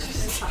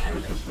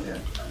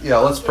Yeah,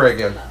 let's pray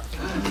again.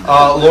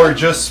 Lord,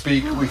 just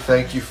speak. We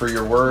thank you for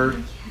your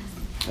word.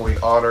 We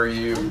honor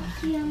you.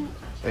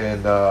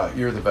 And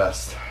you're the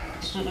best.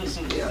 In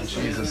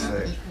Jesus'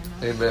 name.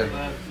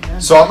 Amen.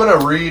 So I'm going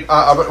to read.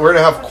 We're going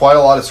to have quite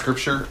a lot of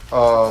scripture,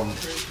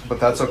 but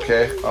that's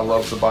okay. I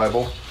love the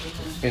Bible.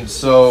 And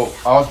so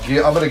I'm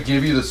going to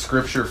give you the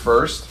scripture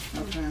first,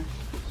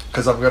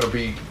 because I'm going to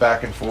be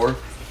back and forth.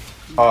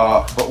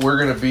 But we're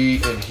going to be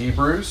in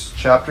Hebrews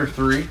chapter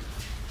 3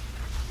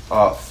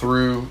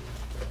 through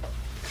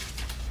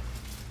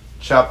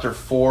chapter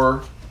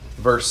 4,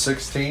 verse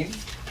 16.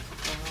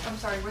 I'm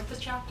sorry, what's the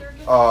chapter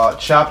again?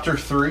 Chapter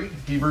 3,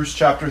 Hebrews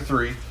chapter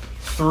 3,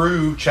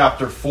 through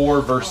chapter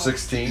 4, verse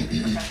 16.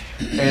 Okay.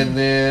 And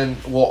then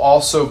we'll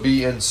also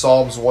be in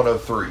Psalms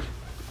 103.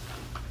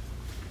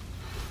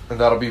 And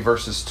that'll be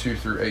verses 2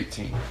 through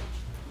 18.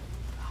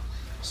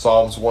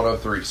 Psalms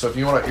 103. So if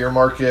you want to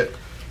earmark it,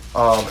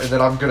 and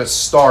then I'm going to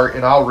start,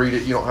 and I'll read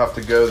it. You don't have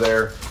to go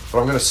there. But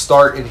I'm going to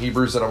start in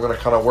Hebrews, and I'm going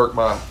to kind of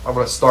I'm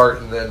going to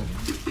start, and then,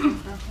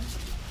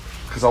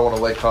 because I want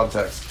to lay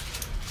context.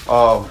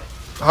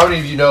 How many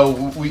of you know,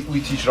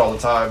 we teach it all the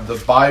time,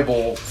 the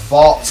Bible,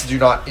 thoughts do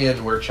not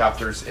end where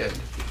chapters end.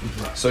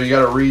 So you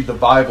got to read the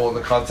Bible in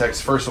the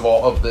context, first of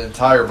all, of the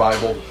entire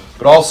Bible.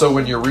 But also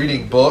when you're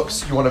reading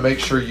books, you want to make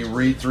sure you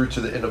read through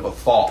to the end of a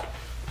thought.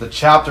 The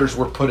chapters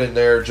were put in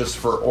there just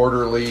for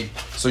orderly,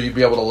 so you'd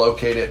be able to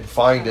locate it and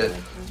find it.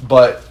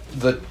 But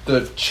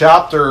the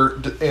chapter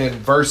and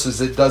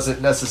verses, it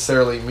doesn't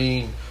necessarily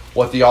mean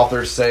what the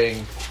author is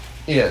saying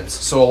ends.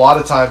 So a lot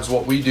of times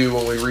what we do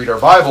when we read our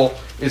Bible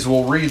is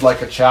we'll read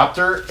like a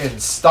chapter and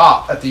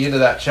stop at the end of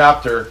that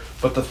chapter,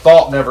 but the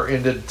thought never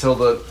ended until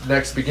the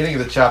next beginning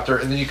of the chapter,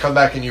 and then you come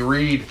back and you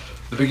read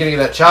the beginning of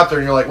that chapter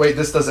and you're like, wait,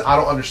 I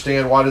don't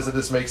understand, why doesn't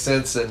this make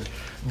sense?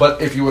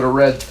 But if you would have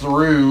read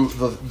through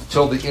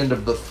till the end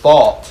of the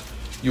thought,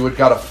 you would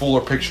got a fuller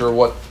picture of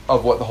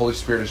what the Holy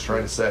Spirit is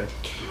trying to say.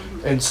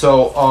 And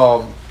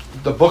so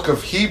the book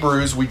of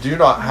Hebrews, we do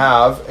not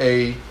have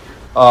a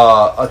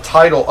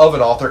title of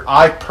an author.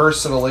 I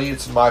personally,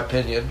 it's my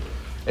opinion,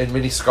 and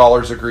many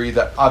scholars agree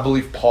that I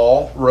believe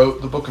Paul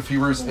wrote the book of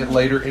Hebrews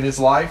later in his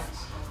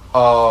life.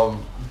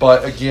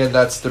 But again,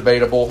 that's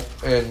debatable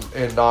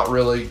and not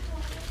really.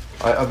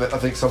 I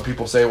think some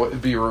people say it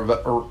would be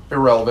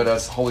irrelevant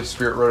as the Holy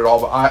Spirit wrote it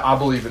all, but I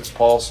believe it's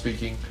Paul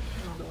speaking.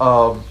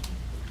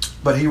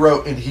 But he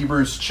wrote in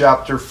Hebrews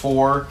chapter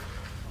 4,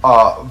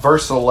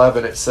 verse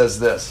 11, it says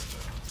this,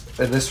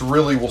 and this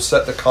really will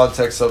set the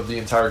context of the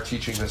entire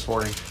teaching this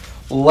morning.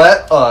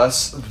 Let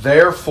us,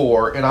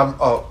 therefore, and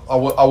I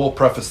will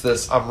preface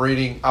this, I'm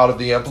reading out of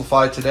the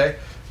Amplified today.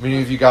 Many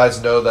of you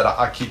guys know that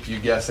I keep you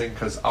guessing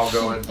because I'll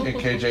go in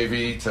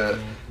KJV to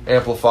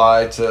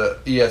Amplified to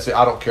ESV.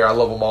 I don't care. I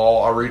love them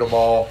all. I read them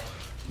all.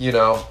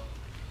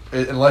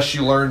 Unless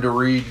you learn to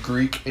read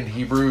Greek and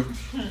Hebrew,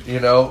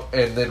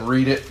 and then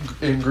read it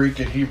in Greek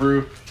and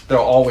Hebrew,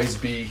 there'll always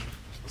be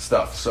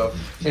stuff. So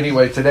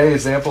anyway, today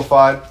is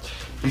Amplified.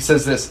 He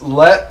says this,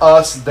 let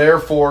us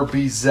therefore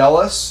be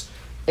zealous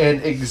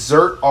and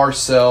exert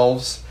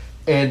ourselves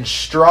and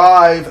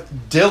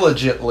strive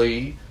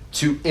diligently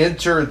to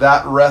enter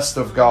that rest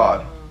of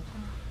God.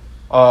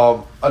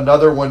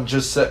 Another one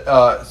just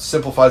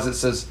simplifies it,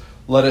 says,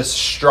 let us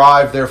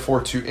strive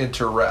therefore to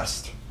enter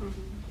rest.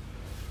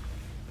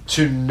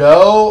 To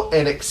know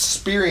and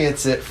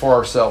experience it for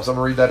ourselves. I'm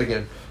going to read that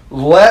again.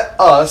 Let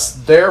us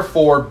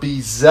therefore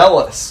be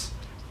zealous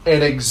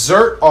and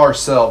exert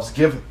ourselves,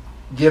 give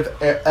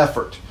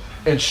effort,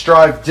 and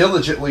strive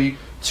diligently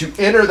to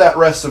enter that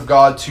rest of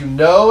God, to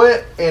know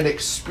it and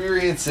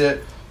experience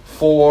it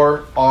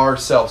for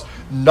ourselves.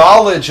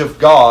 Knowledge of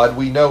God,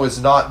 we know,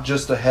 is not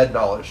just a head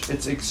knowledge.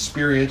 It's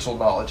experiential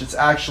knowledge. It's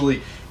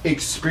actually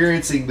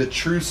experiencing the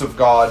truths of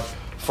God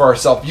for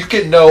ourselves. You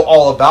can know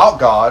all about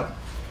God.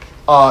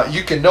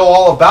 You can know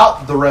all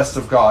about the rest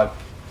of God.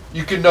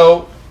 You can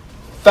know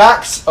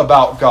facts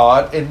about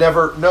God and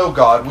never know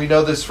God. We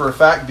know this for a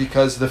fact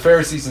because the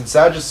Pharisees and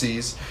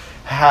Sadducees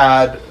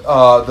had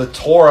the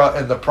Torah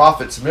and the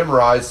prophets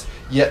memorized,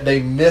 yet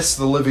they missed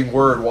the living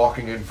word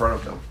walking in front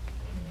of them.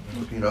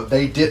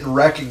 They didn't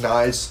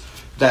recognize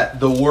that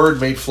the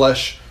Word made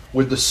flesh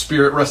with the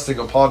Spirit resting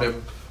upon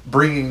him,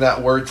 bringing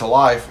that word to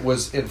life,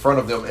 was in front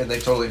of them, and they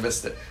totally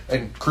missed it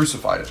and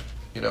crucified it.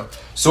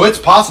 So it's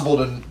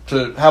possible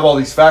to have all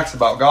these facts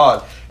about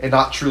God and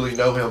not truly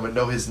know Him and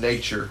know His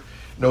nature,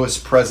 know His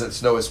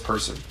presence, know His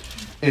person.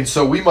 And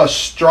so we must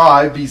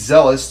strive, be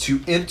zealous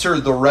to enter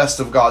the rest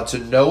of God, to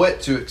know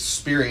it, to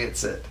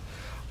experience it.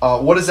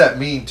 What does that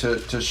mean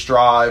to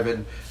strive?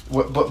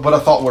 But I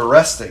thought we're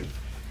resting.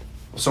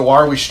 So why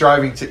are we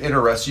striving to enter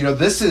rest?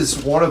 This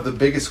is one of the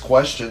biggest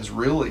questions,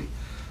 really,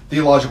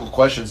 theological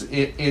questions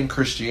in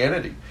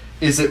Christianity.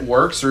 Is it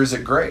works or is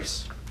it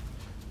grace?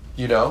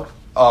 Is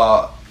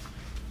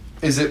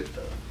it,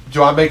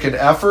 do I make an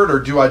effort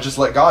or do I just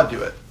let God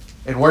do it?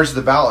 And where's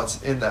the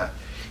balance in that?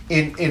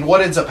 In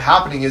what ends up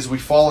happening is we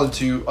fall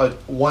into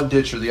one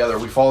ditch or the other.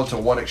 We fall into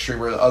one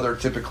extreme or the other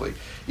typically.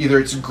 Either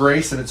it's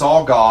grace and it's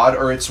all God,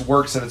 or it's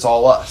works and it's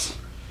all us.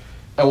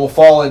 and we'll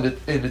fall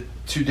into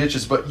two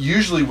ditches. But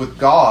usually with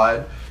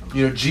God,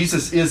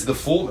 Jesus is the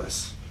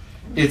fullness.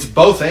 It's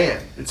both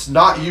and. It's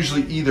not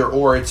usually either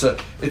or. It's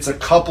a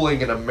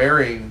coupling and a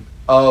marrying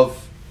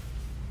of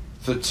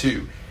the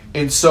two.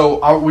 And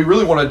so we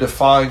really want to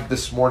define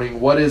this morning,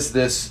 what is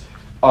this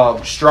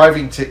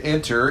striving to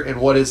enter and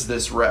what is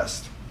this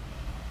rest?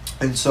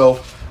 And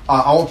so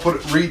I want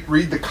to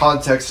read the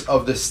context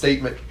of this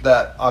statement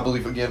that I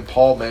believe, again,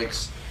 Paul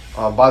makes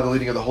by the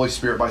leading of the Holy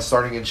Spirit by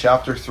starting in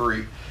chapter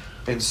 3.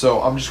 And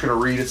so I'm just going to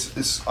read.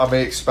 I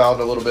may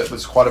expound a little bit, but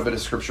it's quite a bit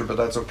of scripture, but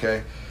that's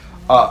okay.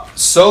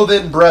 So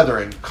then,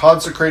 brethren,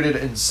 consecrated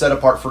and set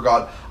apart for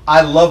God.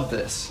 I love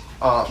this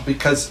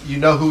because you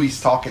know who he's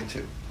talking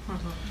to.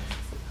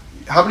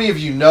 How many of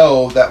you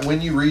know that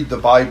when you read the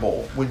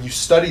Bible, when you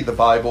study the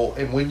Bible,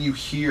 and when you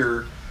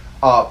hear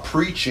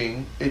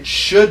preaching, it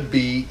should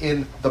be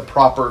in the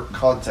proper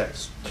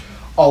context?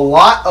 A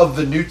lot of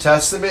the New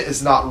Testament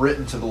is not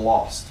written to the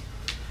lost.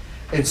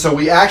 And so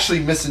we actually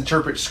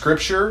misinterpret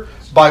Scripture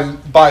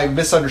by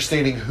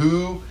misunderstanding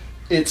who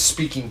it's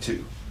speaking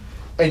to.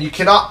 And you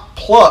cannot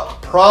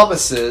pluck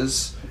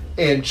promises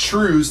and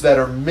truths that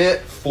are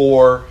meant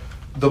for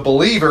the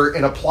believer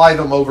and apply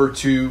them over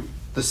to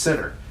the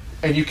sinner.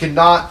 And you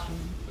cannot,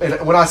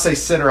 and when I say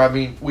sinner, I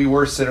mean we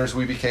were sinners,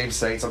 we became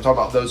saints. I'm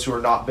talking about those who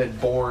are not been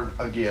born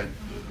again.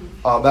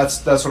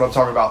 That's what I'm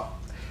talking about.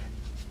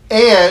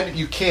 And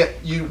you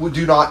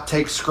do not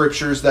take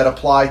scriptures that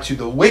apply to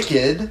the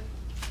wicked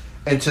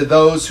and to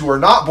those who are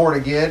not born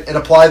again and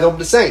apply them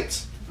to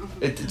saints.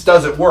 It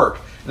doesn't work.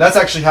 And that's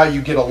actually how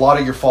you get a lot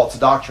of your false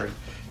doctrine,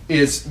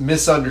 is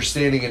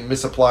misunderstanding and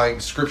misapplying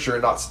scripture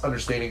and not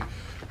understanding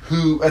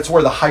who. That's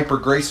where the hyper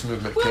grace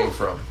movement came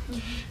from.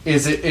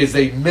 Is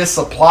a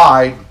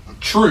misapplied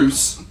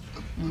truths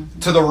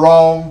to the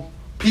wrong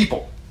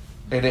people,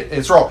 and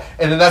it's wrong.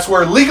 And then that's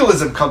where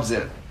legalism comes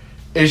in,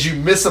 is you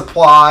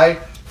misapply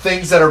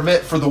things that are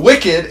meant for the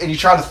wicked and you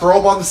try to throw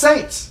them on the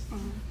saints.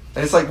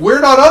 And it's like,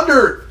 we're not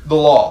under the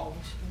law,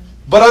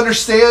 but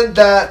understand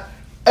that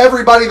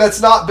everybody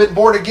that's not been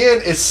born again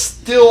is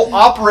still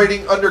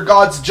operating under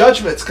God's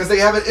judgments because they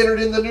haven't entered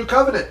in the new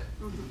covenant.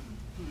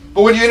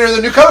 But when you enter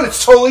the new covenant,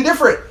 it's totally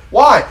different.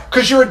 Why?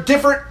 Because you're a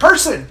different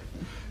person.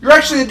 You're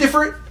actually a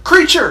different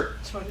creature.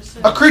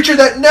 A creature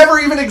that never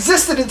even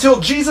existed until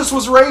Jesus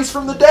was raised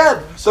from the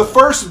dead. The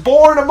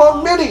firstborn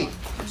among many.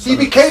 He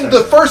became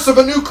the first of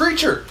a new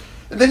creature.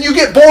 And then you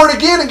get born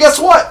again, and guess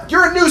what?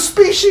 You're a new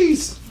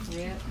species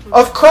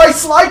of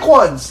Christ-like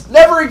ones.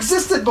 Never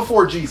existed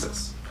before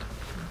Jesus.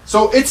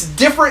 So it's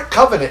different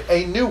covenant,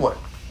 a new one.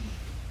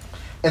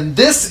 And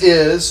this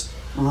is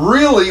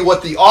really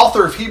what the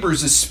author of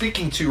Hebrews is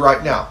speaking to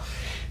right now.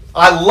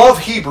 I love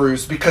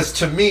Hebrews because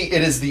to me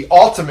it is the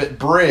ultimate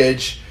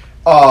bridge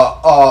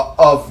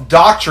of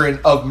doctrine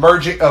of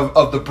merging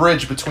of the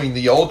bridge between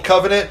the old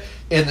covenant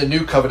and the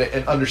new covenant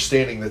and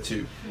understanding the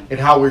two and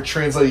how we're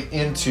translating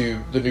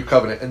into the new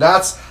covenant. And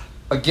that's,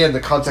 again, the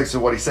context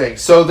of what he's saying.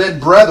 So then,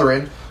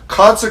 brethren,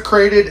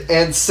 consecrated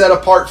and set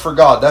apart for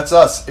God. That's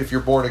us if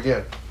you're born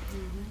again.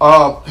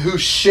 Who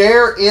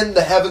share in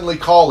the heavenly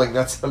calling.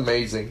 That's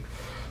amazing.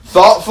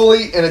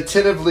 Thoughtfully and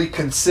attentively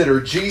consider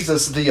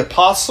Jesus the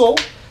apostle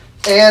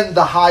and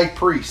the high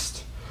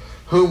priest,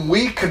 whom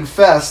we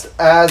confessed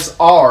as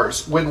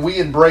ours when we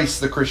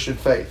embraced the Christian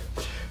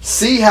faith.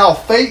 See how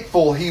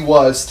faithful he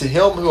was to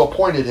him who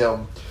appointed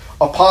him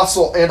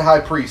apostle and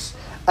high priest,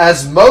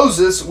 as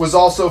Moses was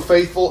also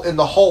faithful in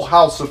the whole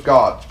house of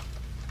God.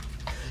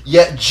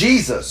 Yet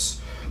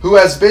Jesus, who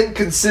has been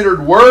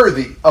considered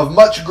worthy of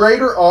much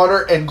greater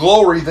honor and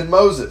glory than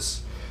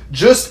Moses,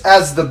 just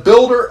as the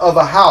builder of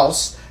a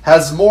house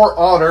has more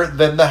honor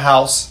than the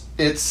house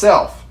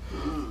itself.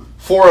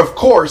 For of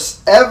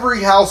course,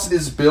 every house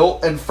is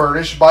built and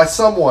furnished by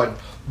someone,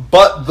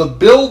 but the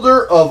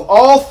builder of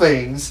all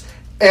things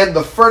and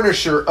the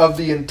furnisher of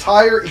the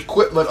entire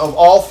equipment of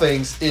all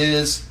things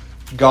is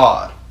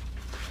God.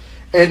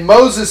 And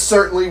Moses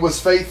certainly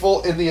was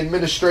faithful in the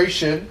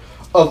administration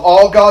of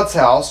all God's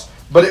house,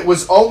 but it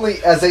was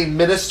only as a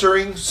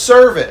ministering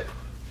servant.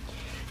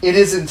 In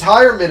his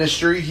entire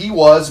ministry, he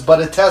was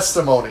but a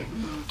testimony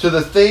to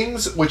the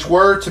things which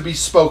were to be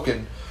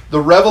spoken,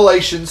 the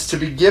revelations to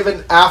be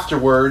given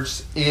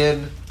afterwards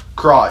in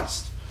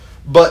Christ.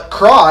 But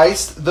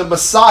Christ, the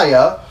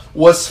Messiah,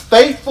 was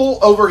faithful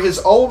over his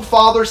own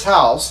Father's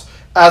house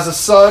as a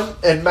son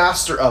and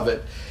master of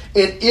it.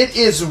 And it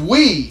is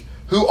we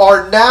who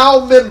are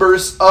now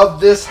members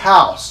of this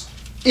house,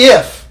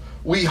 if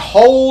we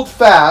hold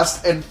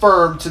fast and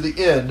firm to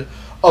the end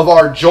of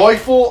our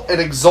joyful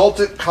and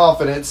exultant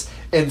confidence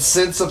and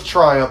sense of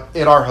triumph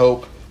in our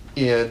hope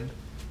in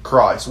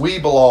Christ. We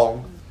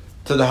belong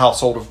to the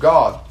household of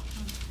God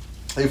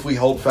if we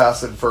hold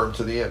fast and firm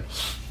to the end.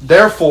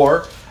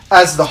 Therefore,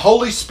 as the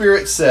Holy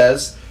Spirit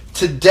says,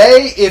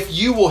 today if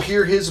you will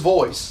hear his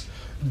voice,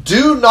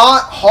 do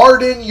not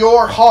harden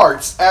your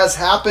hearts as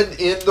happened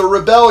in the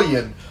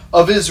rebellion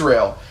of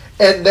Israel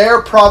and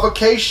their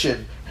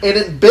provocation and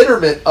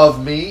embitterment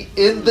of me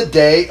in the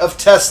day of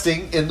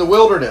testing in the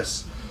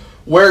wilderness,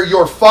 where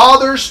your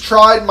fathers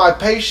tried my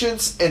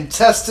patience and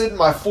tested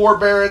my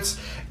forbearance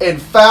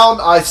and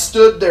found I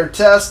stood their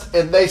test,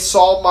 and they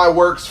saw my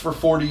works for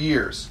 40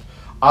 years.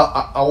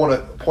 I want to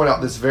point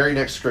out this very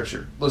next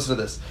scripture. Listen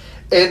to this.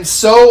 And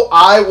so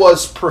I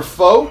was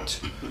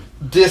provoked,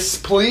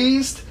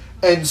 displeased,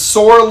 and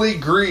sorely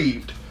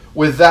grieved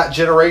with that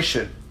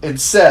generation, and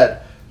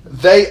said,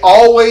 they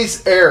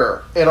always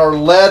err and are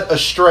led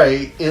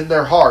astray in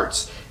their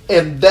hearts,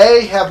 and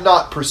they have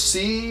not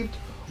perceived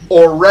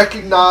or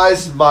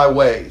recognized my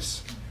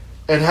ways,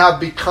 and have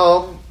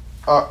become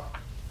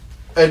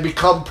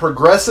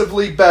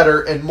progressively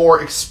better and more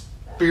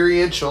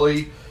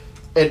experientially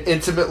and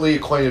intimately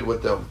acquainted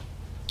with them.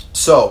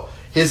 So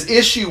his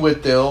issue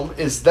with them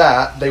is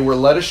that they were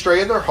led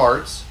astray in their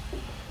hearts.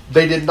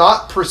 They did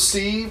not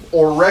perceive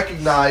or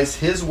recognize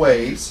his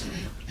ways,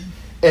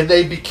 and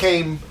they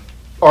became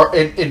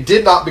and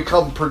did not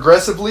become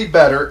progressively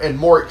better and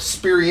more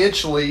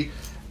experientially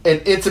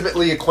and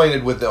intimately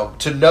acquainted with them,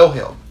 to know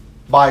him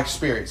by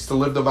experience, to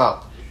live them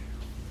out.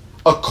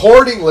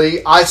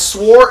 Accordingly, I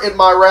swore in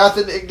my wrath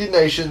and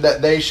indignation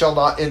that they shall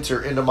not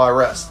enter into my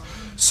rest.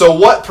 So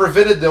what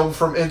prevented them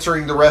from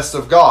entering the rest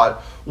of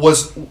God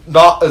was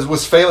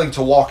failing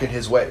to walk in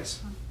his ways.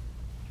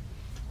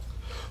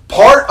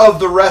 Part of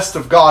the rest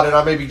of God, and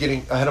I may be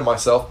getting ahead of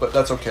myself, but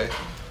that's okay.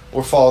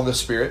 We're following the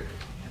Spirit.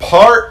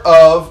 Part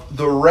of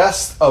the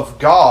rest of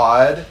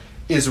God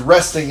is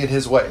resting in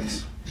his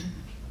ways.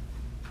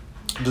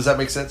 Does that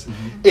make sense?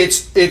 Mm-hmm.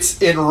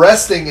 It's in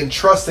resting and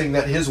trusting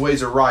that his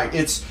ways are right.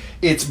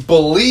 It's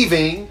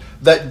believing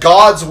that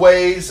God's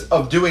ways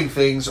of doing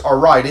things are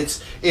right.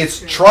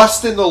 It's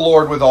trust in the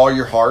Lord with all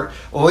your heart.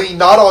 Lean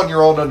not on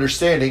your own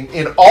understanding.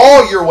 In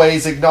all your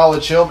ways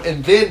acknowledge him,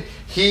 and then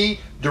he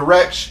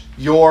directs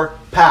your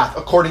path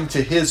according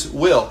to his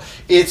will.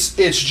 It's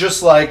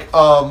just like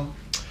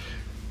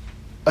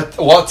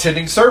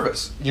attending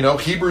service.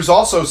 Hebrews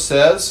also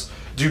says,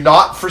 do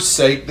not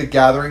forsake the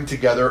gathering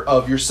together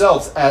of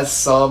yourselves, as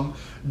some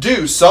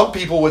do. Some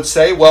people would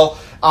say, well,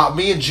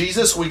 me and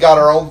Jesus, we got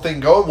our own thing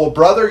going. Well,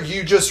 brother,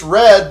 you just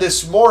read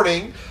this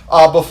morning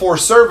before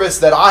service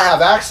that I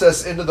have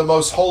access into the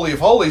most holy of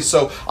holies,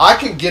 so I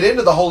can get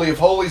into the holy of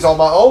holies on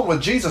my own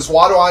with Jesus.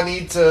 Why do I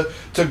need to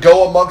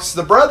go amongst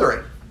the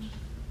brethren?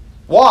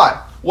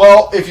 Why?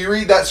 Well, if you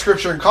read that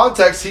scripture in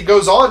context, he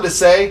goes on to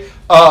say,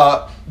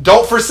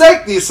 don't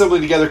forsake the assembly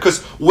together,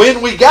 because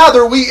when we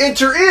gather, we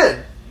enter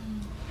in.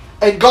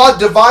 And God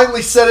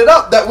divinely set it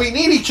up that we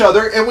need each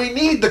other and we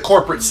need the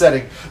corporate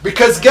setting.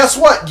 Because guess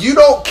what? You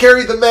don't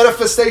carry the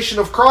manifestation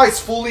of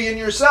Christ fully in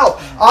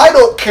yourself. I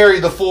don't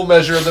carry the full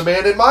measure of the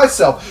man in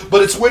myself.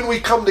 But it's when we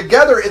come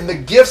together in the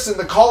gifts and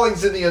the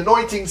callings and the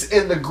anointings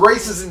and the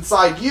graces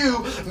inside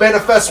you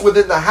manifest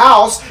within the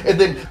house. And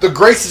then the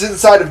graces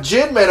inside of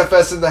Jen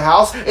manifest in the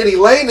house. And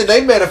Elaine and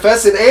they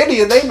manifest. And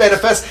Andy and they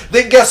manifest.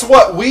 Then guess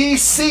what? We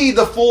see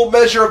the full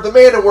measure of the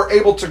man and we're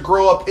able to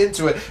grow up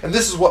into it. And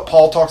this is what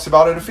Paul talks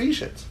about in Ephesians.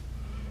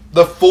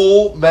 The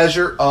full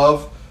measure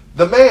of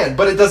the man.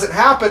 But it doesn't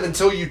happen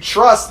until you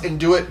trust and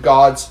do it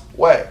God's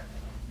way.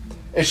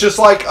 It's just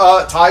like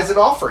tithes and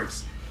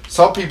offerings.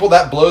 Some people,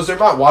 that blows their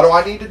mind. Why do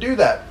I need to do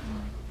that?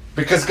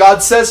 Because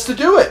God says to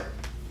do it.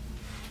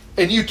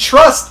 And you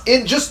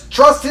just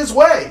trust his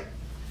way.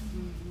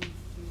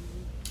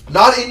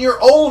 Not in your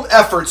own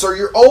efforts or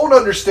your own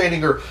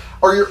understanding or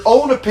your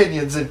own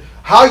opinions and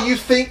how you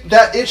think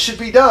that it should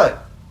be done.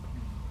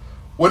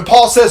 When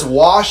Paul says,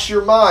 wash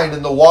your mind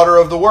in the water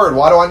of the Word,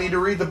 why do I need to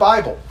read the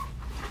Bible?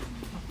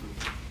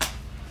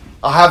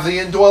 I have the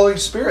indwelling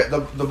Spirit.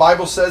 The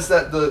Bible says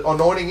that the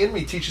anointing in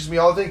me teaches me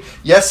all the things.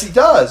 Yes, he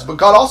does. But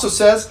God also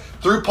says,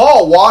 through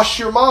Paul, wash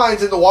your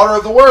minds in the water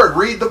of the Word.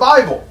 Read the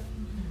Bible.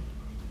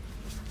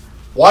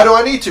 Why do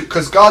I need to?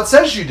 Because God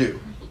says you do.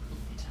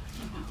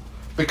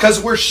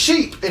 Because we're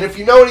sheep. And if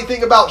you know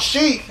anything about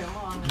sheep,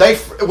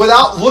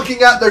 without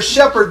looking at their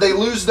shepherd, they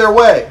lose their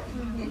way.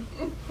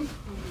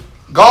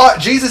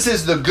 Jesus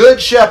is the good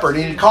shepherd,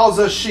 and he calls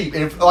us sheep.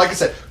 And like I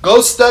said,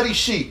 go study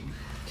sheep.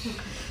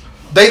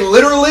 They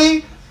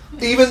literally,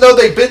 even though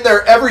they've been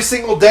there every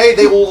single day,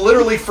 they will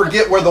literally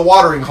forget where the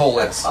watering hole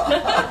is.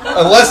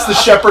 Unless the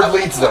shepherd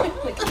leads them.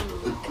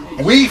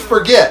 We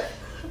forget.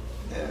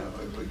 Yeah,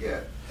 we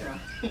forget.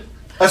 Yeah.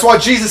 That's why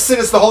Jesus sent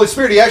us the Holy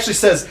Spirit. He actually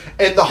says,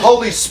 and the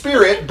Holy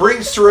Spirit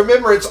brings to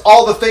remembrance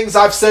all the things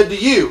I've said to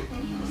you.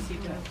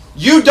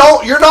 You're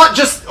not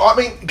just,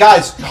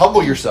 guys,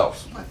 humble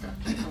yourselves.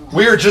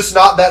 We are just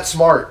not that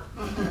smart.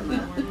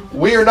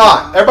 We are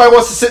not. Everybody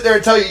wants to sit there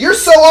and tell you, you're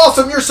so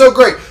awesome, you're so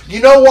great. You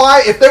know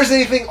why? If there's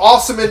anything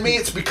awesome in me,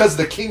 it's because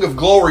the King of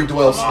Glory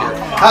dwells here. It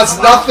has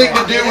nothing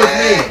to do with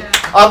me.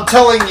 I'm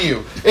telling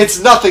you,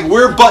 it's nothing.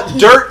 We're but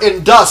dirt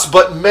and dust,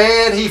 but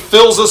man, he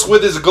fills us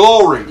with his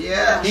glory.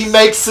 Yes. He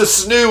makes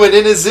us new and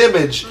in his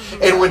image.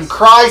 And when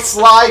Christ's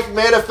life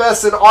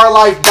manifests in our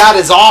life, that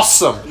is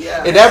awesome.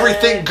 Yes. And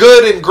everything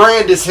good and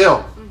grand is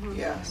him.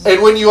 Yes.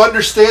 And when you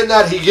understand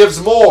that, he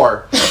gives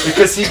more.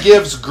 Because he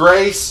gives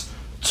grace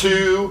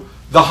to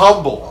the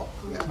humble.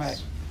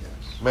 Yes.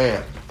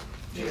 Man.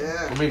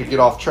 Yeah. I mean to get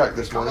off track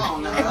this Come morning.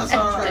 on now. That's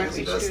all right. It's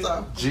good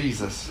stuff.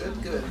 Jesus.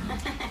 Good.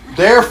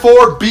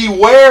 Therefore,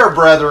 beware,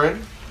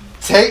 brethren.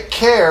 Take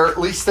care,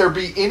 lest there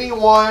be any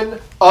one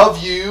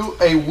of you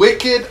a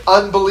wicked,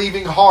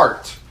 unbelieving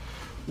heart,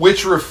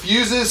 which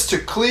refuses to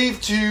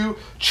cleave to,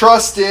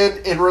 trust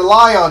in, and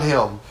rely on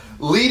Him,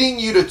 leading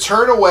you to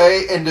turn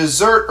away and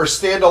desert or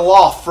stand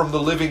aloft from the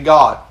living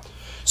God.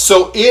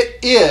 So it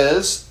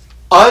is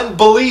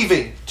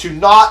unbelieving to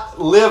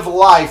not live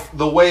life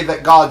the way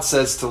that God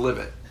says to live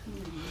it.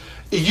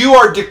 You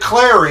are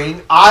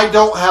declaring, I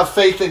don't have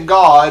faith in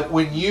God,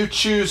 when you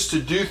choose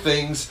to do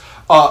things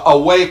a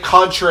way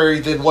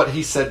contrary than what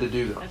He said to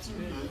do them.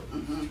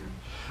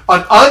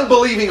 An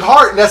unbelieving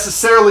heart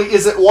necessarily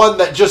isn't one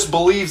that just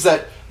believes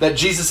that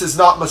Jesus is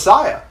not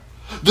Messiah.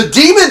 The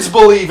demons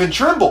believe and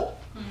tremble.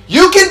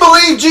 You can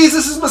believe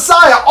Jesus is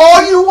Messiah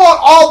all you want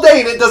all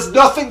day and it does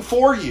nothing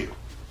for you.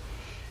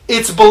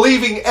 It's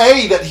believing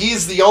A, that He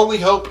is the only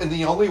hope and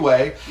the only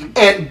way,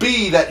 and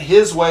B, that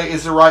His way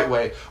is the right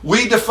way.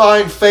 We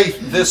define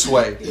faith this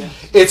way.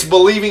 It's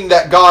believing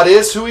that God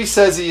is who He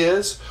says He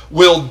is,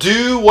 will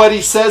do what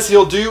He says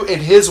He'll do,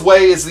 and His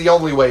way is the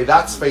only way.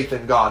 That's faith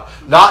in God.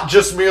 Not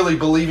just merely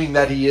believing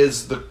that He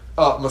is the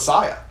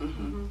Messiah.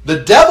 The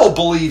devil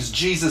believes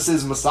Jesus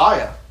is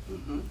Messiah,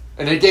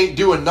 and it ain't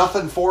doing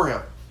nothing for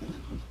him.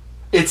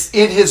 It's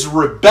in his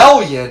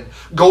rebellion,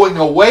 going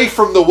away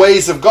from the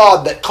ways of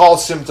God, that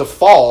caused him to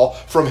fall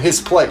from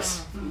his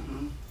place.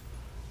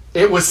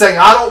 It was saying,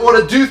 I don't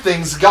want to do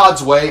things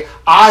God's way.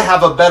 I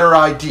have a better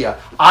idea.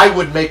 I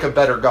would make a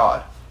better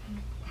God.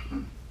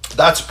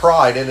 That's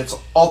pride in its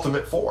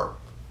ultimate form.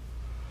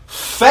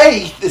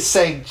 Faith is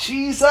saying,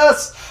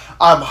 Jesus,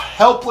 I'm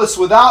helpless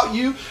without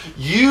you.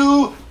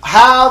 You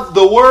have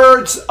the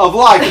words of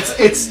life.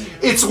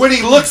 It's when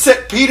He looks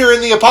at Peter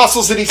and the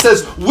apostles and He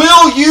says,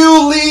 will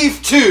you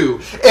leave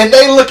too? And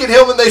they look at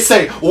Him and they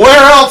say,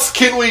 where else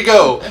can we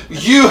go?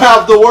 You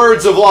have the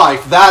words of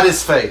life. That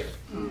is faith.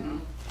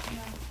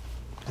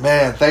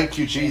 Man, thank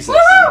you, Jesus.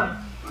 Man,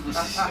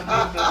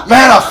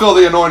 I feel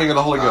the anointing of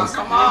the Holy Ghost.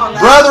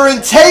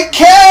 Brethren, take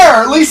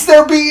care, lest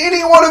there be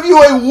any one of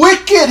you a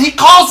wicked, He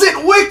calls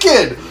it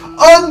wicked,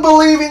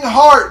 unbelieving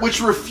heart,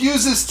 which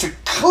refuses to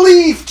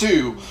cleave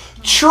to,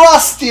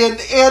 trust in,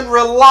 and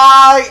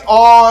rely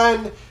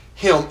on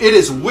Him. It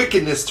is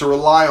wickedness to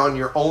rely on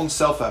your own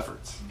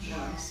self-efforts.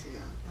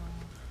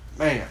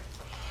 Man.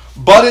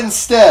 But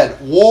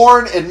instead,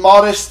 warn,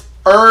 admonish,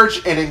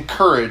 urge, and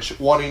encourage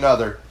one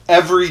another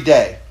every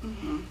day,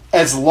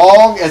 as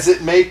long as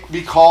it may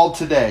be called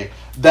today,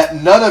 that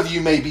none of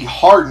you may be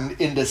hardened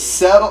into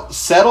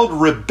settled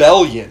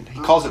rebellion. He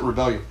calls it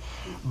rebellion.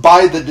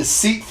 By the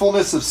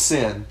deceitfulness of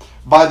sin,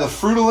 by the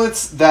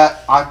fruitless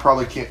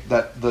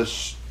the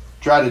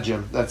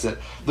stratagem, that's it.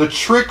 The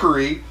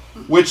trickery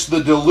which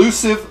the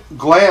delusive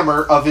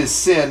glamour of his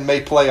sin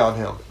may play on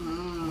him.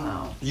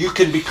 You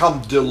can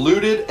become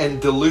deluded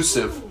and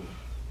delusive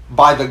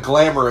by the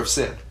glamour of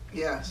sin.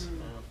 Yes.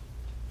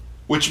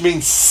 Which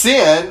means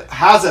sin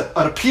has an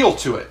appeal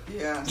to it,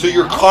 Yes. to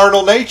your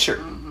carnal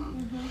nature.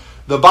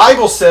 The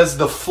Bible says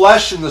the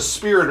flesh and the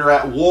spirit are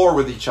at war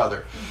with each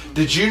other.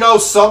 Did you know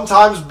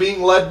sometimes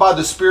being led by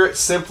the Spirit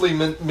simply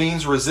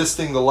means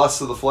resisting the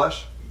lusts of the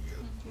flesh?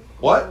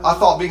 What? I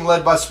thought being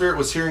led by Spirit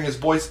was hearing His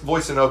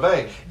voice and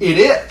obeying. It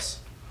is.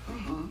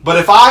 But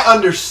if I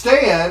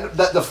understand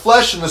that the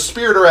flesh and the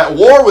Spirit are at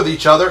war with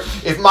each other,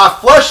 if my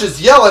flesh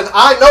is yelling,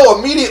 I know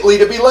immediately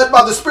to be led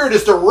by the Spirit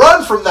is to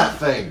run from that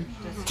thing.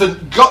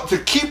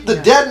 To keep the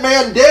dead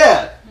man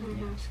dead.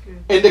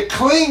 And to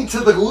cling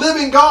to the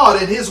living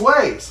God and His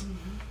ways.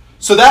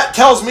 So that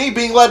tells me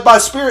being led by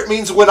Spirit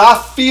means when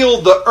I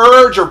feel the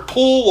urge or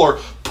pull or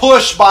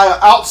push by an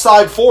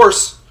outside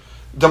force,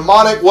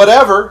 demonic,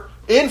 whatever,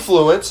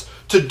 influence,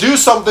 to do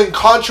something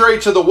contrary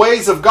to the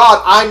ways of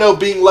God, I know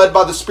being led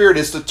by the Spirit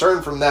is to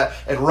turn from that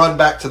and run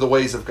back to the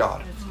ways of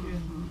God.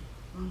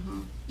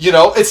 You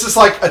know, it's just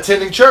like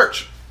attending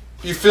church.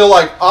 You feel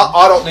like,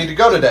 I don't need to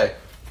go today.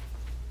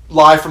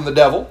 Lie from the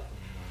devil.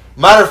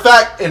 Matter of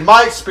fact, in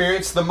my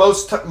experience, the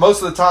most of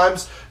the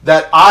times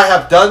that I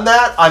have done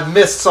that, I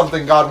missed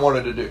something God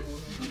wanted to do.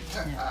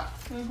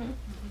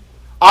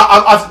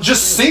 I've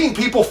just seen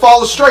people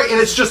fall astray, and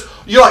it's just,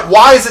 you're like,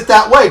 why is it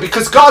that way?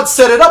 Because God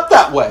set it up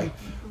that way.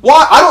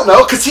 Why? I don't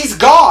know, because He's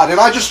God, and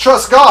I just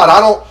trust God.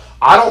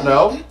 I don't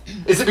know.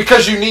 Is it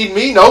because you need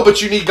me? No,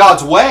 but you need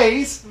God's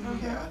ways.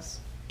 Yes.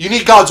 You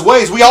need God's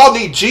ways. We all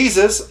need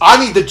Jesus.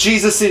 I need the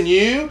Jesus in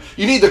you.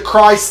 You need the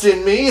Christ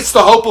in me. It's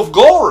the hope of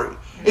glory.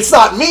 It's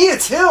not me,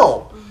 it's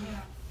Him.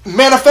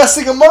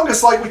 Manifesting among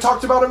us like we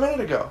talked about a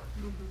minute ago.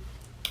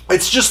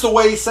 It's just the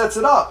way He sets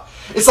it up.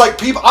 It's like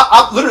people,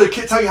 I literally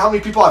can't tell you how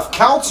many people I've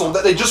counseled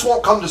that they just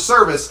won't come to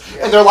service.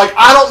 And they're like,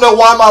 I don't know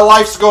why my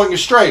life's going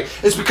astray.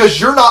 It's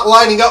because you're not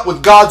lining up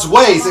with God's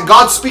ways. And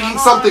God's speaking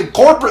something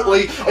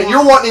corporately and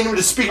you're wanting Him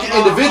to speak it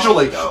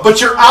individually.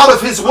 But you're out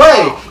of His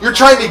way. You're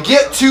trying to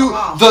get to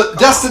the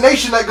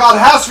destination that God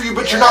has for you,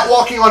 but you're not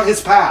walking on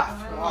His path.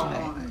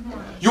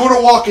 You want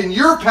to walk in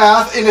your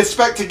path and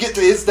expect to get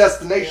to His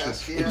destination.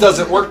 It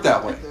doesn't work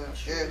that way.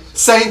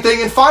 Same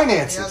thing in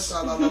finances.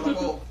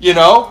 You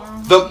know,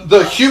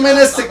 the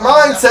humanistic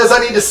mind says I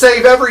need to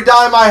save every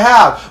dime I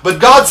have. But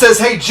God says,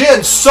 hey,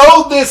 Jen,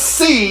 sow this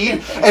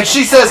seed. And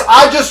she says,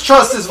 I just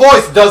trust His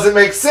voice. Doesn't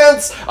make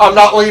sense. I'm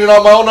not leaning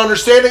on my own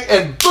understanding.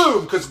 And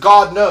boom, because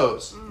God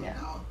knows.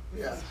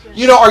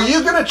 You know, are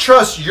you going to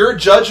trust your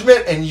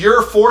judgment and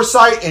your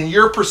foresight and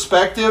your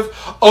perspective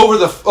over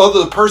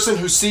the person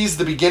who sees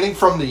the beginning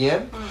from the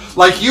end?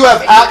 Like you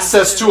have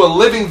access to a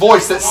living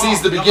voice that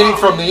sees the beginning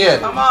from the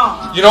end.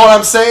 You know what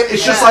I'm saying?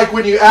 It's just like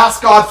when you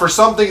ask God for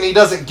something and He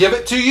doesn't give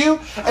it to you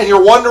and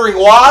you're wondering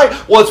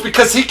why. Well, it's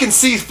because He can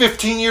see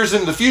 15 years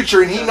into the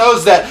future and He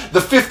knows that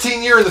the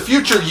 15 year in the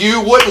future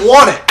you wouldn't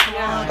want it.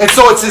 And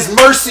so it's His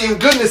mercy and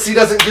goodness He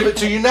doesn't give it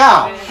to you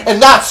now.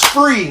 And that's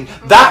freeing.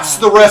 That's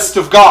the rest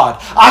of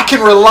God. I can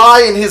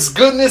rely in His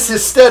goodness,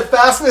 His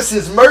steadfastness,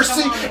 His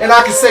mercy, and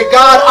I can say,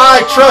 God,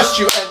 I trust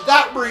you. And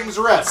that brings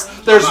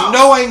rest. There's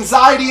no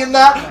anxiety in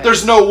that.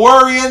 There's no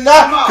worry in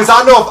that. Because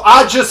I know if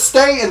I just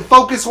stay and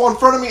focus one in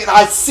front of me and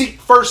I seek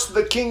first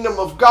the kingdom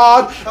of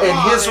God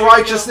and His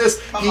righteousness,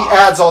 He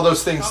adds all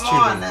those things to me.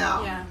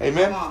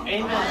 Amen?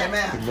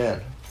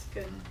 Amen.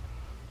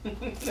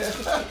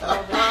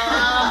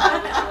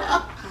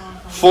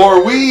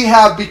 For we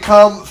have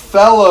become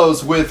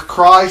fellows with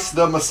Christ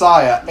the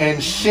Messiah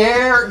and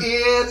share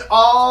in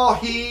all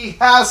He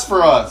has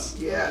for us.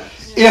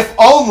 If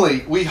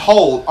only we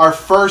hold our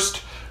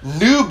first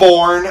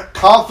newborn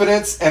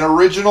confidence and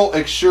original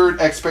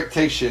assured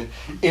expectation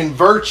in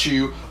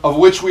virtue of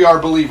which we are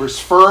believers,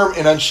 firm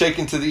and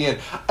unshaken to the end.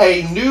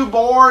 A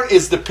newborn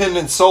is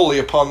dependent solely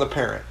upon the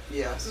parent.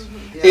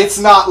 It's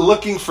not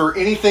looking for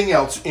anything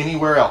else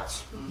anywhere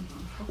else.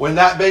 When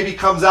that baby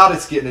comes out,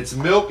 it's getting its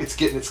milk, it's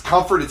getting its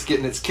comfort, it's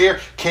getting its care,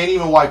 can't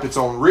even wipe its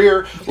own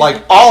rear,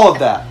 like all of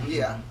that.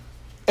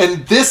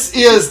 And this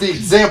is the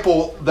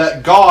example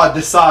that God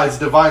decides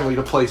divinely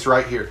to place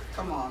right here.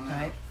 Come on,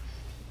 right?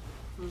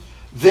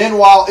 Then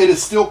while it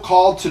is still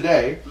called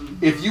today,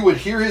 if you would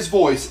hear His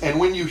voice, and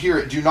when you hear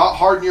it, do not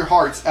harden your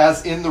hearts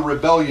as in the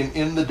rebellion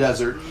in the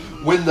desert,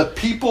 when the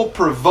people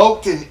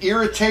provoked and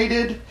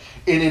irritated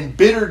and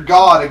embittered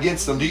God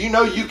against them. Do you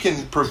know you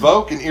can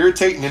provoke and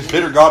irritate and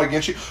embitter God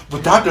against you?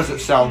 But that doesn't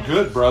sound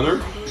good,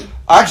 brother.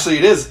 Actually,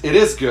 it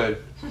is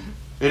good.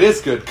 It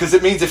is good, because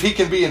it means if he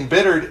can be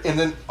embittered and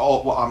then,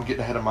 I'm getting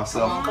ahead of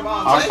myself. Come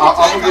on.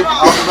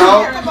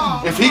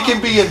 If he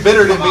can be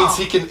embittered, it means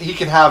he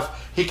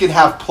can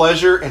have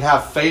pleasure and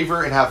have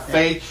favor and have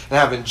faith and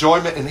have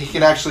enjoyment, and he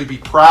can actually be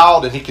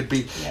proud, and he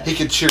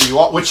can cheer you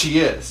up, which he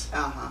is.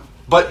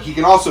 But he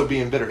can also be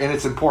embittered, and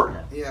it's important.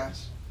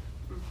 Yes.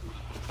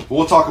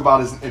 We'll talk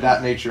about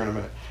that nature in a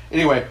minute.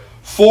 Anyway,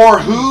 for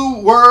who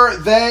were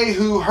they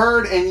who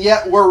heard and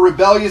yet were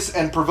rebellious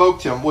and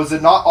provoked him? Was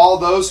it not all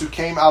those who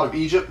came out of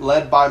Egypt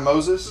led by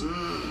Moses?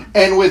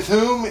 And with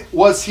whom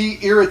was he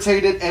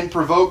irritated and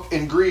provoked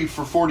and grieved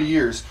for 40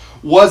 years?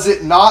 Was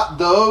it not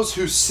those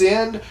who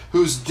sinned,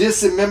 whose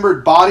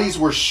dismembered bodies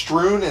were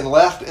strewn and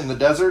left in the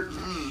desert?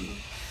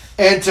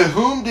 And to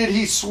whom did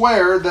he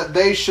swear that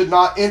they should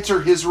not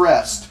enter his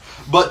rest?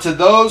 But to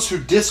those who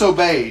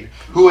disobeyed,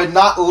 who had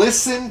not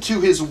listened to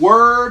his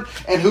word,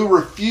 and who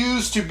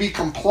refused to be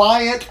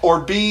compliant or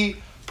be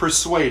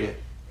persuaded.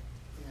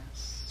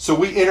 Yes. So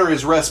we enter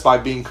his rest by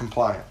being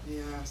compliant.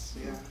 Yes.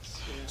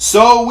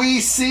 So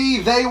we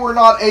see they were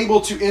not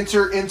able to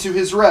enter into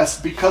his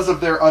rest because of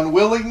their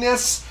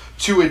unwillingness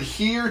to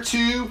adhere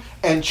to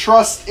and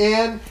trust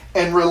in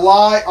and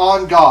rely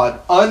on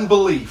God.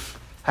 Unbelief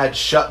had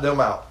shut them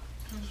out.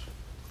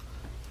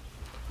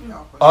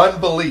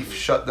 Unbelief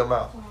shut them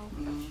out.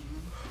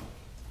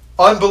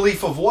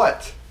 Unbelief of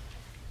what?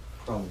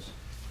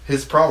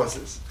 His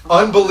promises.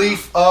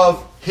 Unbelief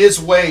of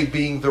his way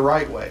being the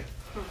right way.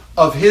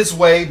 Of his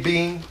way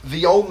being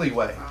the only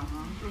way.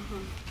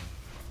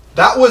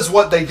 That was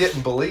what they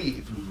didn't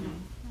believe.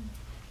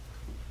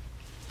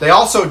 They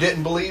also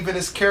didn't believe in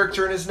his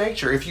character and his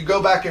nature. If you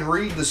go back and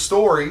read the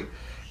story,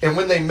 and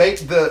when they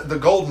make the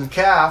golden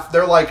calf,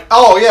 they're like,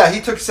 oh yeah,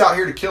 he took us out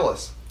here to kill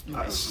us.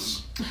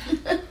 Nice.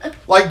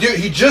 Like, dude,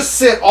 he just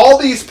sent all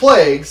these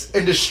plagues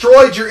and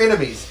destroyed your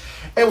enemies.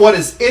 And what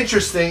is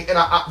interesting, and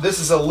this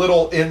is a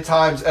little end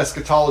times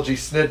eschatology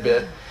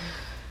snidbit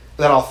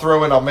that I'll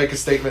throw in, I'll make a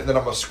statement, and then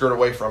I'm going to skirt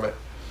away from it.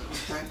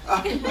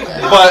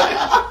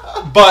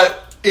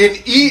 But in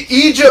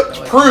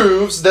Egypt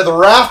proves that the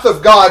wrath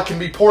of God can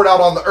be poured out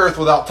on the earth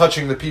without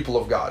touching the people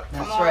of God.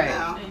 That's right.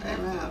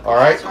 Amen. All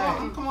right?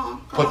 Come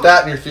on. Put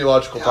that in your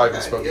theological type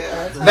and spoken.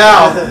 Yeah.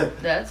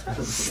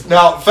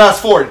 Now,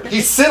 fast forward. He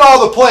sent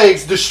all the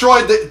plagues,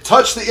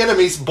 touched the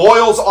enemies,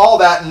 boils all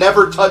that,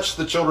 never touched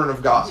the children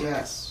of God.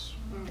 Yes.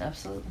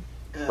 Absolutely.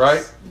 Yes.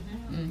 Right?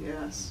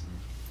 Yes.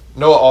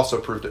 Noah also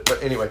proved it.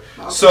 But anyway.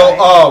 Okay.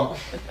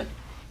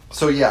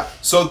 So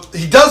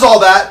he does all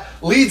that,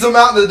 leads them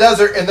out into the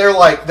desert, and they're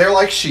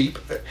like sheep.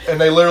 And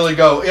they literally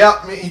go,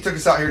 yeah, he took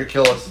us out here to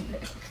kill us.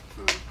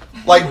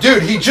 Like,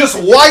 dude, he just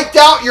wiped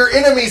out your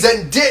enemies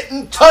and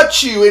didn't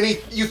touch you, and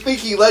you think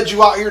he led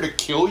you out here to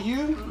kill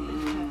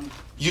you?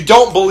 You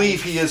don't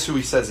believe he is who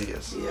he says he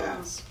is.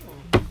 Yes.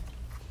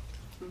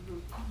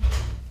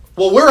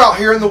 Well, we're out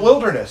here in the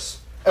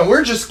wilderness, and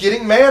we're just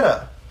getting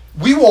manna.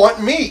 We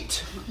want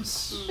meat.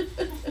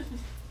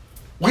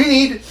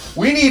 We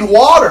need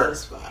water.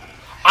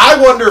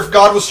 I wonder if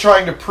God was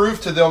trying to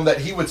prove to them that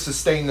he would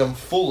sustain them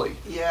fully.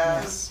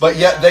 Yes. But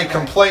yet they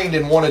complained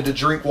and wanted to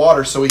drink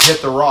water, so he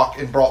hit the rock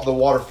and brought the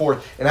water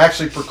forth and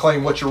actually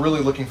proclaimed, what you're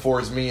really looking for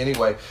is me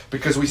anyway.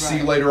 Because we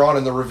see later on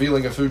in the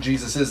revealing of who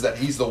Jesus is that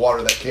he's the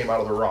water that came out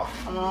of the rock.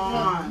 Come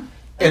on.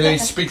 And then he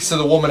speaks to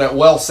the woman at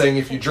well saying,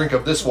 if you drink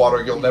of this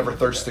water, you'll never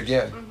thirst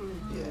again.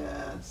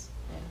 Yes.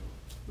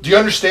 Do you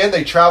understand?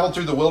 They traveled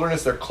through the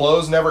wilderness. Their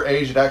clothes never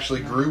aged. It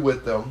actually grew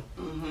with them.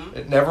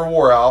 It never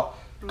wore out.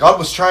 God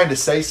was trying to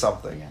say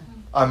something.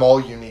 I'm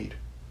all you need.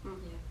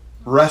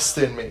 Rest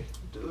in me.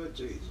 Do it,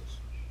 Jesus.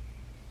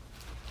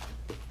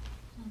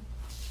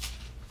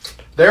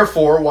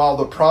 Therefore, while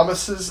the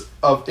promises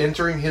of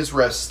entering his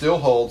rest still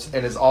holds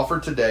and is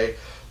offered today,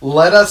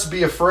 let us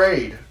be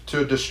afraid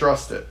to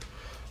distrust it,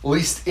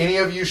 lest any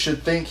of you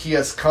should think he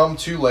has come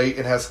too late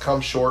and has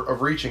come short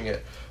of reaching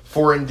it.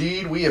 For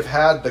indeed we have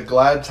had the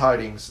glad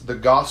tidings, the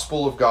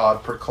gospel of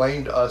God,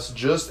 proclaimed us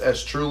just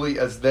as truly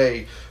as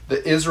they,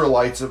 the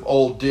Israelites of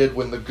old, did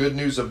when the good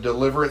news of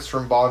deliverance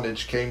from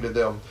bondage came to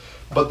them.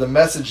 But the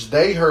message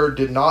they heard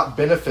did not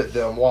benefit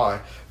them. Why?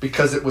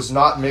 Because it was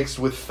not mixed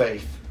with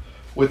faith,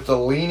 with the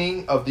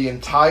leaning of the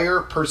entire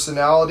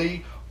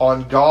personality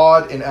on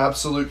God in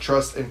absolute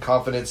trust and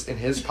confidence in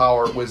his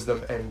power,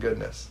 wisdom, and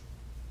goodness.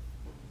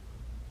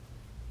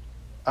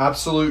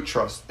 Absolute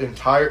trust,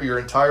 your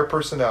entire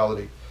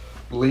personality,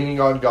 leaning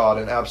on God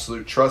in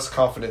absolute trust,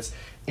 confidence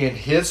in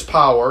his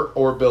power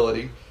or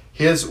ability,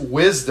 his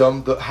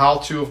wisdom, the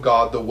how-to of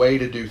God, the way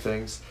to do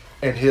things,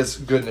 and his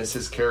goodness,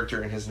 his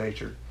character, and his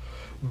nature.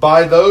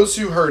 By those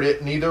who heard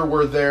it, neither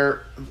were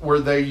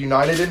they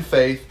united in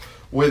faith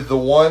with the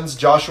ones,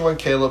 Joshua and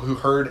Caleb, who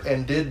heard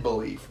and did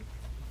believe.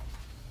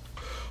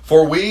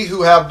 For we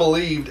who have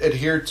believed,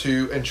 adhered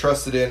to, and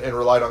trusted in, and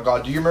relied on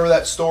God. Do you remember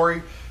that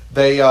story?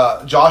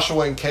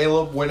 Joshua and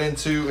Caleb went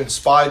into and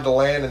spied the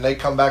land, and they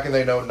come back and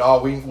they know,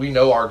 we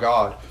know our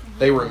God.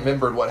 They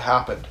remembered what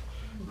happened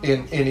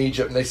in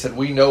Egypt, and they said,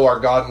 we know our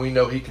God and we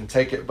know he can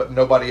take it, but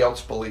nobody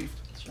else believed.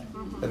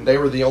 And they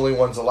were the only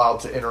ones allowed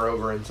to enter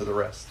over into the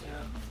rest,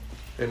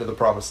 into the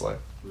promised land.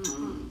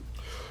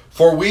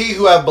 For we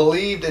who have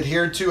believed,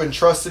 adhered to, and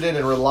trusted in,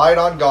 and relied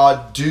on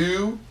God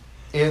do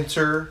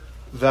enter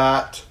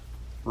that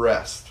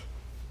rest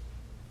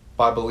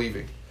by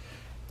believing.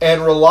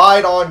 And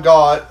relied on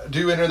God,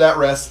 do enter that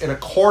rest in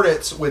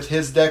accordance with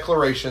his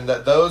declaration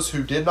that those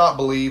who did not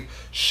believe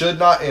should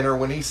not enter,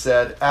 when he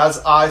said, as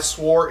I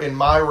swore in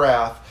my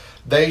wrath,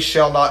 they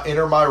shall not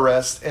enter my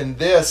rest. And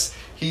this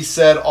he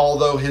said,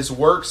 although his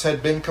works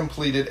had been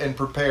completed and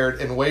prepared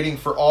and waiting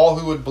for all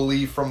who would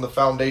believe from the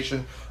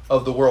foundation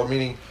of the world.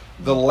 Meaning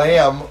the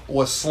Lamb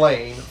was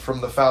slain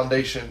from the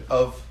foundation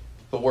of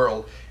the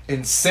world.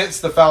 And since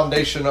the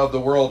foundation of the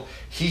world,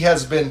 he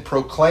has been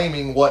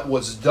proclaiming what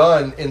was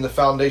done in the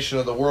foundation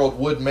of the world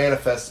would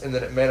manifest, and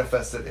then it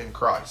manifested in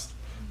Christ.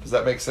 Does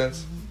that make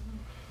sense?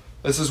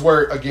 This is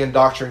where, again,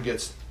 doctrine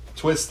gets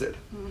twisted.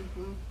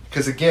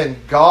 Because, again,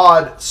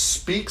 God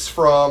speaks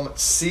from,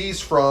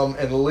 sees from,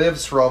 and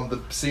lives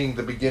from seeing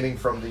the beginning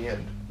from the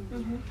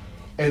end.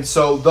 And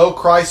so, though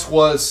Christ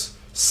was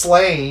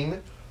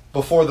slain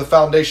before the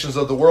foundations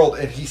of the world,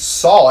 and he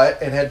saw it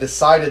and had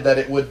decided that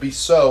it would be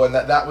so, and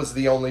that was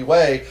the only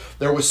way,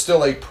 there was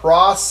still a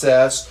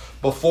process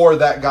before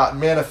that got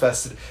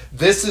manifested.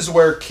 This is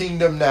where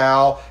kingdom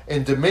now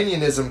and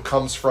dominionism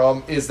comes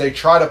from, is they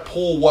try to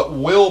pull what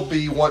will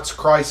be once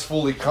Christ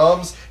fully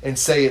comes and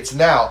say it's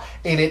now.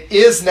 And it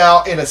is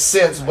now in a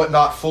sense, but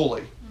not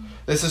fully.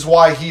 This is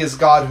why he is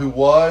God who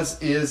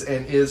was, is,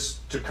 and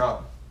is to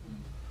come.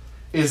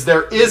 Is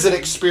there is an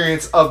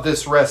experience of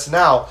this rest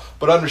now,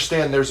 but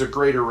understand there's a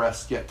greater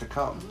rest yet to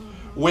come.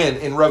 When?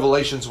 In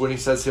Revelations, when he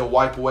says he'll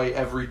wipe away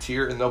every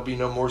tear and there'll be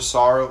no more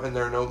sorrow and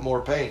there's no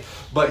more pain.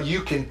 But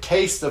you can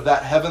taste of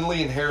that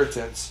heavenly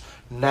inheritance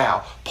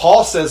now.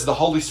 Paul says the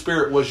Holy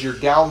Spirit was your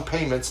down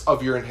payments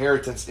of your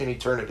inheritance in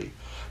eternity.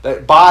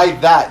 That by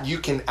that you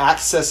can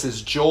access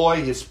his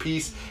joy, his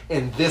peace,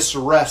 and this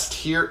rest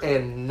here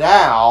and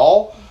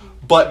now,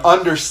 but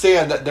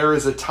understand that there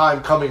is a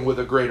time coming with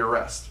a greater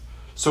rest.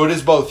 So it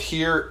is both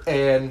here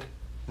and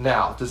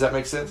now. Does that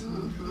make sense?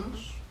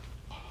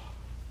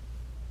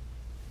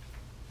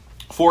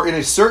 For in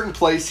a certain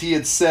place he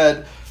had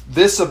said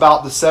this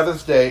about the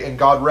seventh day, and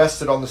God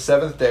rested on the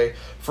seventh day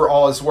for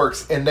all his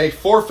works. And they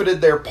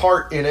forfeited their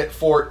part in it,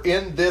 for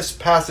in this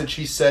passage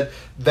he said,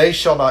 they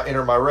shall not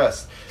enter my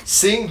rest.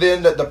 Seeing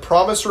then that the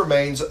promise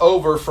remains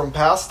over from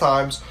past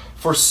times,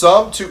 for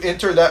some to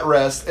enter that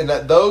rest, and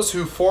that those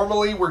who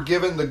formerly were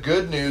given the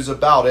good news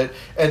about it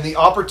and the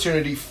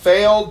opportunity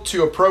failed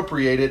to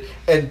appropriate it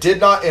and did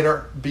not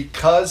enter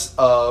because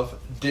of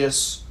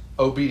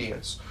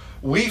disobedience.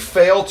 We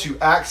fail to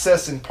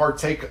access and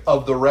partake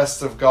of the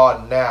rest of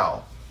God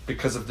now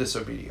because of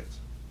disobedience.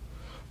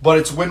 But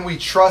it's when we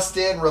trust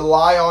in,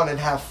 rely on, and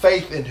have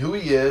faith in who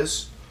he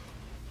is,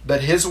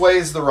 that his way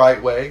is the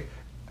right way,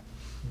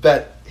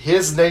 that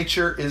His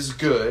nature is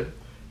good,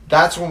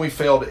 that's when we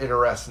fail to enter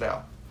rest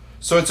now.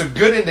 So it's a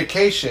good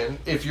indication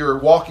if you're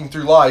walking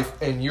through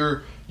life and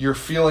you're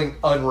feeling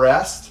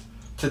unrest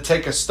to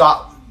take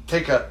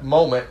a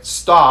moment,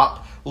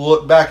 stop,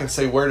 look back and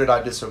say, where did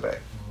I disobey?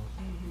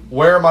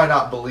 Where am I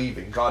not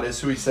believing God is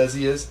who He says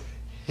He is?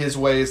 His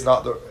way is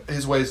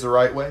the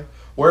right way.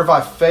 Where have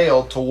I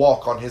failed to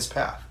walk on His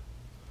path?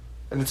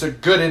 And it's a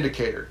good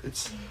indicator.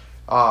 It's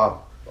a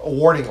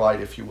warning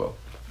light, if you will.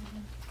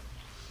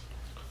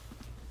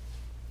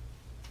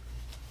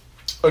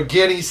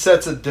 Again, He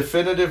sets a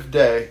definite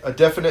day,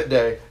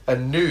 a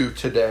new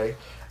today,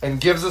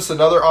 and gives us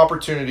another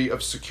opportunity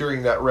of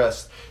securing that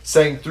rest,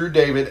 saying through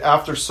David,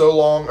 after so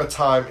long a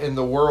time in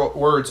the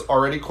words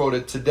already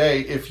quoted,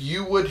 today, if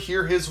you would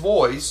hear His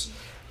voice,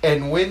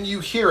 and when you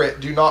hear it,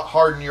 do not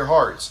harden your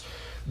hearts.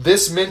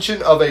 This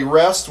mention of a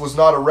rest was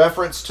not a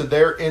reference to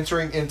their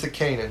entering into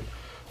Canaan.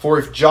 For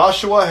if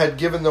Joshua had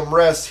given them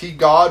rest, He,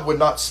 God, would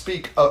not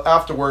speak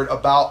afterward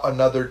about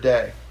another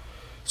day.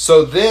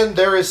 So then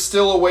there is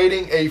still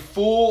awaiting a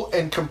full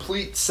and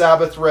complete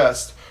Sabbath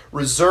rest,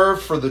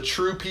 reserved for the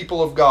true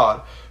people of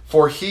God.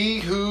 For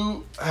he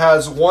who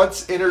has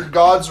once entered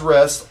God's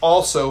rest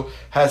also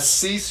has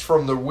ceased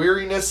from the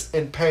weariness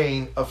and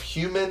pain of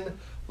human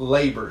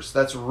labors.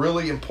 That's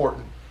really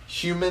important.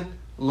 Human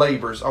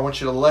labors. I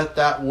want you to let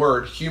that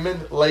word,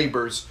 human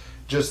labors,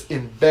 just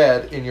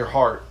embed in your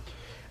heart.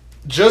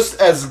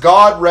 Just as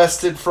God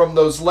rested from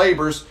those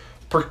labors,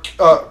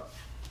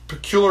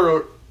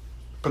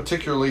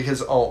 particularly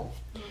His own.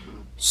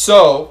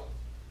 So,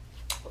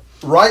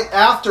 right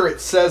after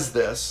it says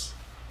this,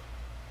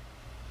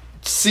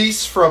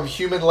 cease from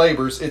human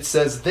labors, it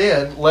says,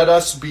 then let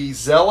us be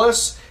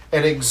zealous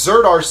and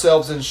exert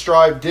ourselves and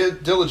strive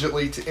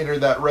diligently to enter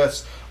that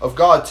rest of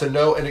God, to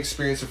know and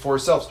experience it for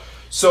ourselves.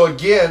 So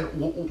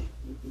again,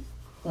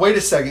 wait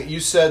a second, you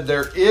said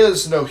there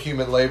is no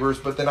human labors,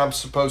 but then I'm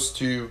supposed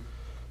to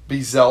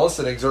be zealous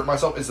and exert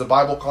myself. Is the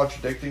Bible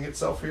contradicting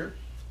itself here?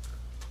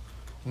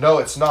 No,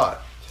 it's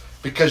not.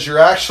 Because you're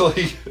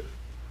actually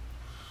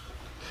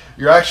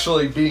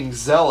being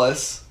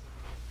zealous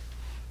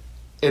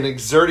and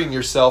exerting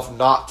yourself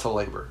not to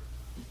labor.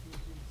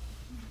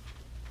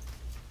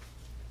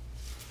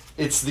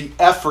 It's the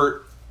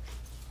effort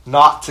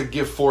not to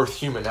give forth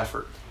human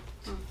effort.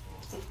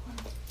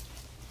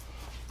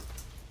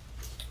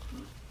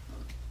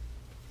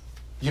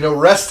 You know,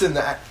 rest in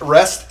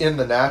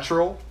the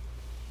natural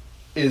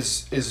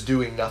is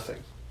doing nothing.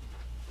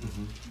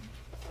 Mm-hmm.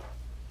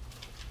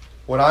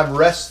 When I'm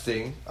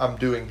resting, I'm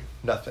doing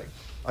nothing.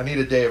 I need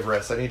a day of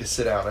rest. I need to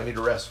sit down. I need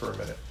to rest for a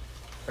minute.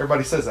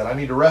 Everybody says that. I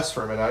need to rest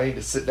for a minute. I need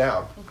to sit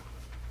down.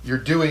 You're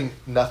doing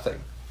nothing.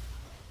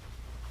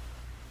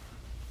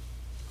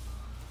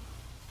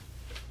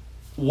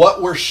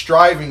 What we're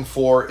striving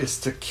for is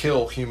to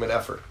kill human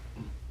effort.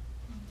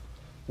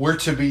 We're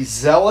to be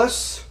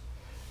zealous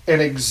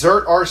and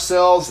exert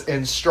ourselves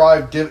and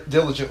strive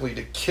diligently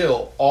to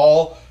kill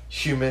all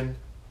human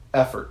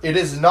effort. It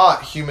is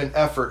not human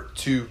effort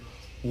to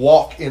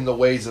walk in the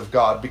ways of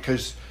God,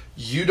 because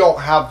you don't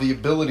have the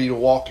ability to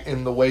walk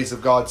in the ways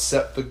of God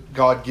except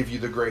God give you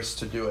the grace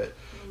to do it.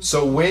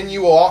 So when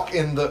you walk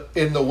in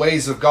the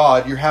ways of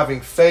God, you're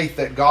having faith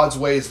that God's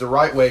way is the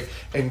right way,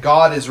 and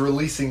God is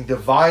releasing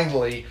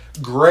divinely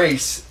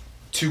grace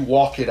to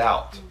walk it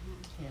out.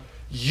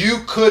 You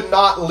could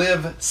not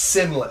live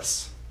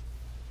sinless.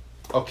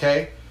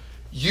 Okay?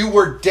 You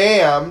were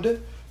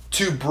damned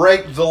to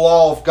break the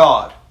law of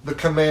God, the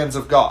commands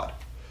of God.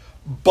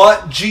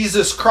 But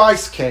Jesus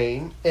Christ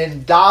came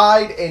and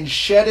died and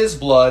shed His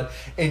blood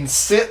and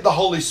sent the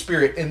Holy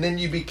Spirit, and then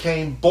you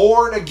became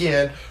born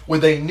again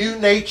with a new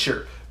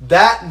nature.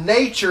 That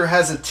nature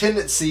has a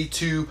tendency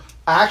to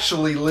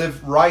actually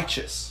live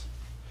righteous.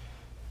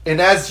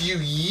 And as you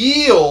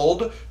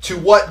yield to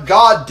what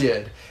God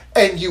did,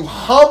 and you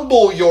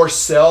humble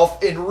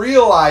yourself and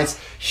realize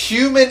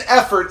human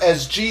effort,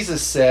 as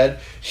Jesus said,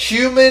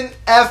 human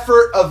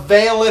effort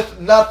availeth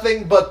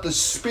nothing, but the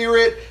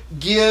Spirit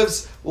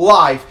gives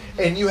life.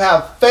 And you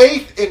have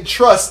faith and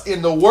trust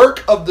in the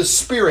work of the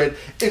Spirit,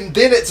 and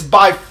then it's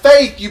by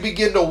faith you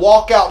begin to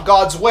walk out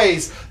God's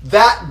ways.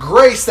 That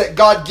grace that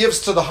God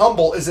gives to the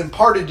humble is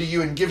imparted to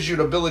you and gives you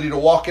an ability to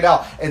walk it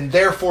out, and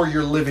therefore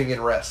you're living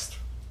in rest.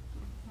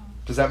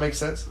 Does that make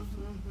sense?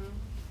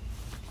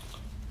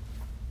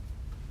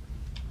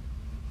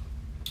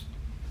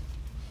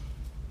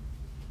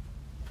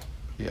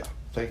 Yeah.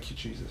 Thank you,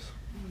 Jesus.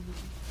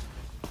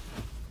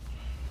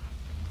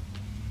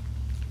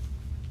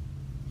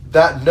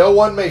 That no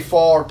one may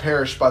fall or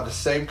perish by the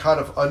same kind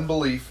of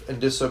unbelief and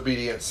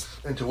disobedience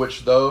into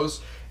which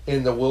those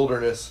in the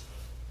wilderness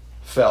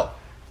fell.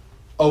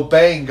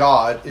 Obeying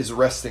God is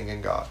resting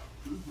in God.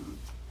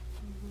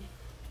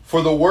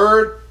 For the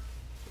word,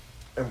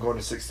 I'm going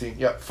to 16.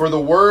 Yeah. For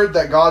the word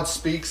that God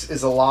speaks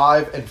is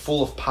alive and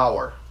full of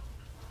power.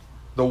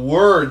 The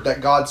word that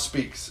God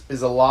speaks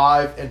is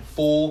alive and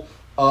full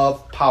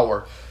of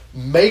power,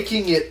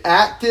 making it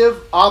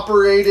active,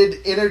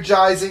 operated,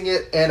 energizing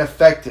it, and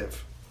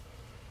effective.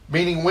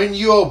 Meaning when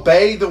you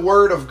obey the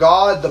word of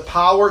God, the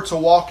power to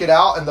walk it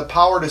out and the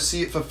power to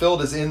see it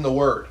fulfilled is in the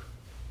word.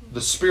 The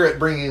Spirit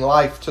bringing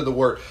life to the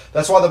word.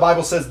 That's why the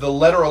Bible says the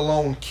letter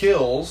alone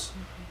kills,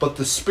 but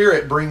the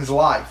Spirit brings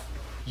life.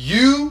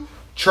 You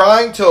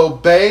trying to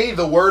obey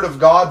the word of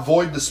God,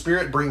 void the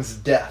Spirit, brings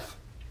death.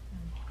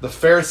 The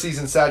Pharisees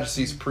and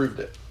Sadducees proved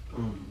it.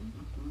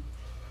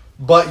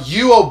 But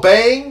you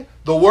obeying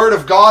the word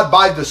of God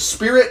by the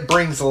Spirit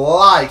brings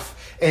life.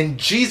 And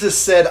Jesus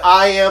said,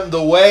 I am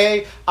the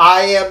way,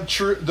 I am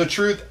the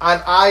truth,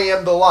 and I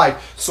am the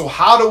life. So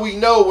how do we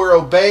know we're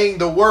obeying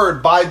the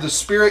word? By the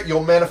Spirit,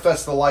 you'll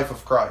manifest the life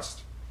of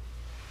Christ.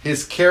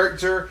 His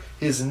character,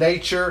 His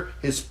nature,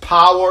 His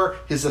power,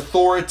 His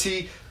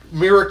authority,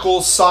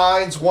 miracles,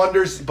 signs,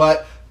 wonders.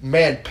 But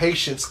man,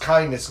 patience,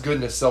 kindness,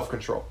 goodness,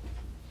 self-control.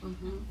 I'm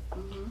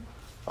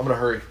going to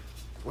hurry.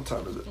 What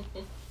time is it?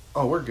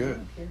 Oh, we're good.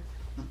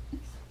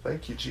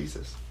 Thank you,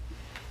 Jesus.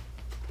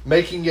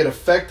 Making it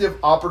effective,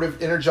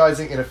 operative,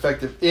 energizing, and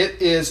effective.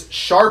 It is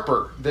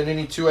sharper than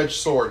any two-edged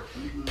sword,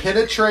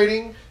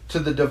 penetrating to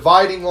the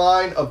dividing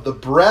line of the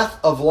breath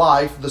of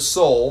life, the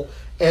soul,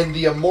 and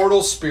the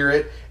immortal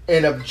spirit,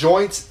 and of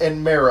joints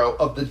and marrow,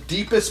 of the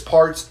deepest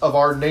parts of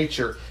our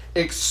nature,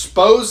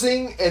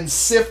 exposing and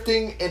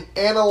sifting and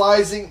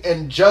analyzing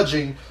and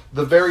judging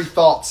the very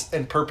thoughts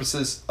and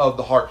purposes of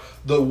the heart.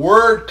 The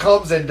word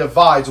comes and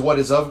divides what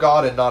is of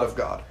God and not of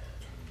God.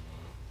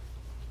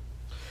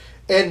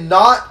 And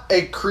not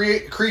a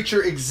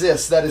creature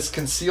exists that is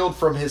concealed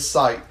from His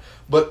sight,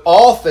 but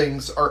all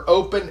things are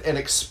open and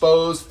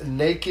exposed,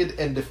 naked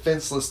and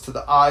defenseless to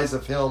the eyes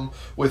of Him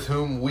with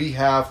whom we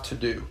have to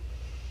do.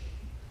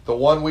 The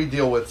one we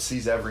deal with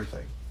sees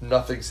everything.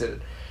 Nothing's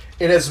hidden.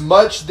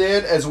 Inasmuch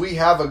then as we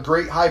have a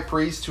great high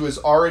priest who has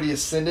already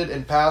ascended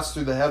and passed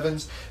through the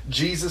heavens,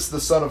 Jesus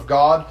the Son of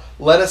God,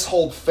 let us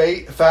hold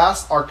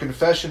fast our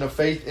confession of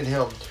faith in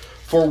Him.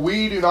 For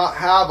we do not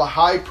have a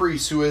high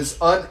priest who is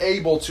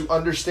unable to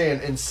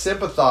understand and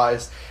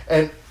sympathize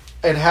and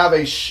have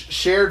a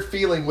shared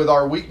feeling with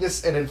our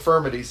weakness and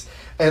infirmities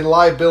and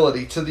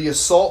liability to the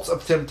assaults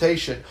of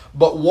temptation,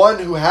 but one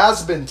who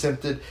has been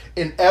tempted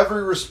in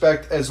every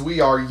respect as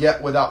we are,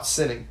 yet without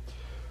sinning.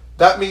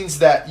 That means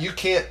that you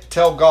can't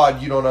tell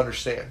God you don't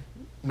understand.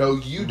 No,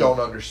 you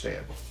don't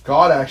understand.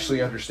 God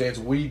actually understands.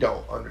 We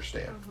don't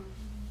understand.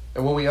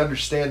 And when we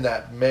understand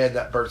that, man,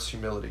 that births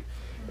humility.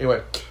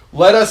 Anyway,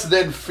 let us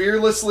then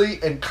fearlessly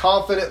and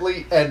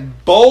confidently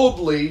and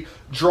boldly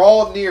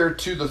draw near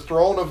to the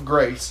throne of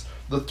grace,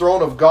 the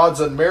throne of God's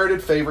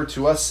unmerited favor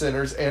to us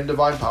sinners and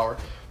divine power,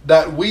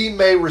 that we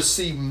may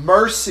receive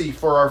mercy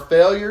for our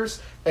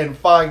failures and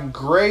find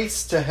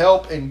grace to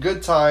help in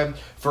good time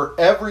for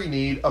every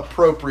need,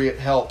 appropriate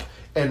help,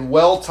 and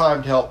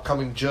well-timed help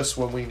coming just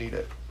when we need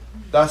it.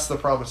 That's the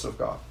promise of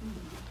God.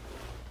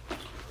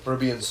 We're going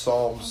to be in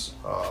Psalms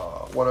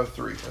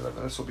 103, and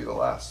then this will be the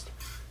last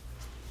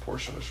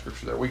portion of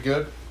Scripture there. We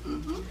good?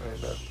 Amen.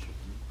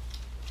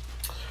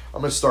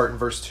 I'm going to start in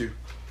verse 2.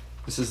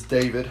 This is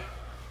David.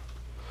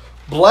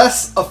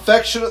 Bless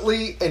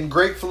affectionately and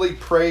gratefully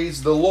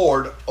praise the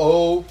Lord,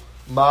 O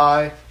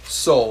my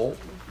soul,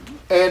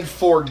 and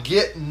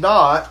forget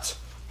not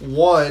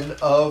one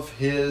of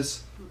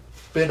His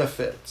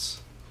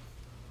benefits.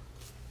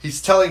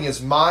 He's telling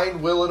his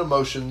mind, will, and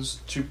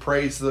emotions to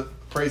praise the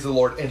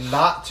Lord and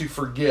not to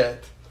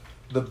forget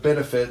the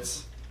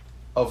benefits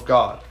of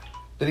God.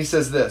 Then he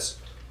says this,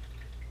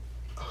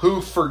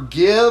 who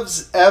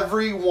forgives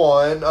every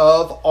one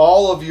of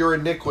all of your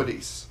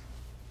iniquities.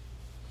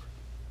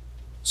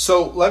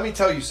 So let me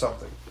tell you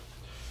something.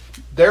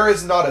 There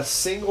is not a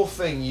single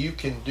thing you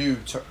can do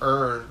to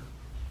earn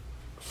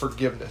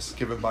forgiveness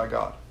given by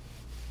God.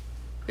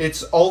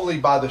 It's only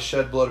by the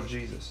shed blood of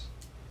Jesus.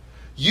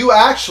 You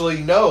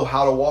actually know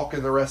how to walk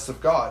in the rest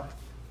of God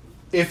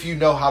if you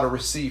know how to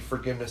receive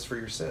forgiveness for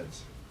your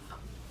sins.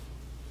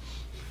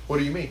 What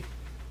do you mean?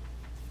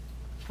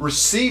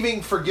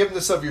 Receiving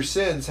forgiveness of your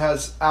sins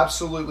has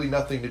absolutely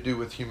nothing to do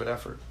with human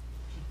effort.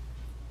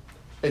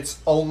 It's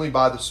only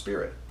by the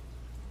Spirit.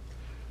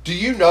 Do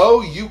you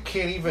know you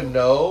can't even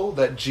know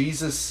that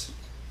Jesus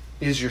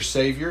is your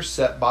Savior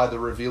except by the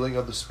revealing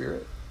of the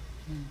Spirit?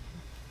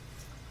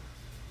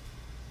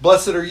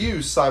 Blessed are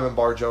you, Simon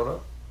Bar-Jonah,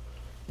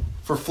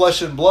 for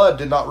flesh and blood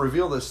did not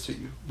reveal this to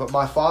you, but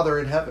my Father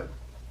in heaven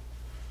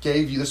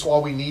gave you. That's why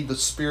we need the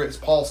Spirit.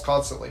 Paul's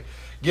constantly.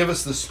 Give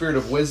us the spirit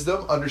of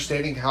wisdom,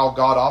 understanding how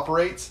God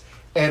operates,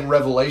 and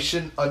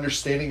revelation,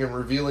 understanding and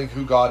revealing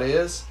who God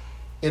is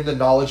in the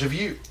knowledge of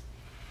you.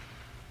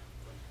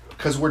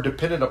 Because we're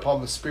dependent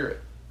upon the Spirit.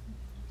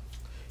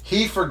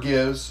 He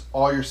forgives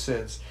all your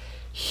sins.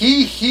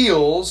 He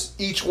heals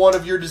each one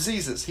of your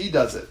diseases. He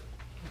does it.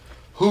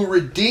 Who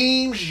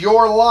redeems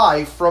your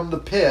life from the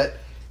pit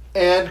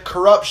and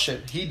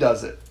corruption. He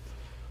does it.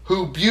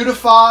 Who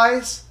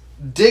beautifies,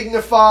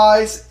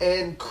 dignifies,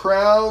 and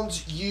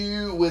crowns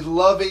you with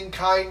loving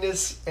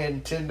kindness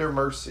and tender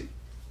mercy.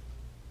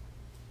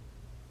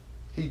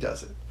 He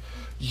does it.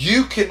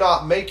 You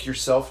cannot make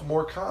yourself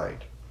more kind.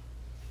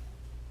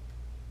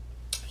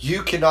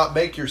 You cannot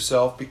make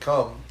yourself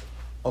become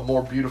a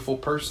more beautiful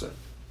person.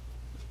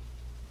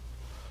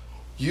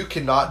 You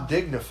cannot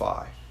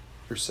dignify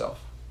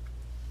yourself.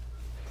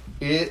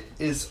 It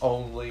is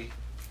only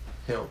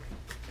Him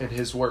and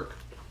His work.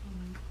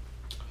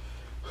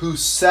 Who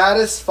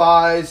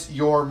satisfies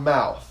your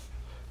mouth,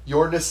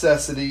 your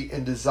necessity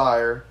and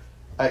desire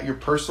at your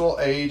personal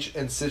age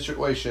and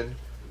situation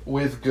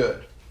with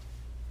good.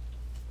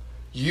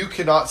 You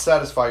cannot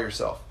satisfy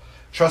yourself.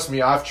 Trust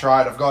me, I've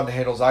tried. I've gone to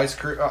Handel's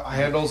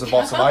and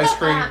bought some ice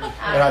cream,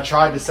 and I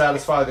tried to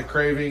satisfy the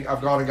craving.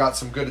 I've gone and got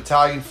some good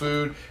Italian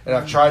food, and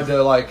I've tried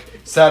to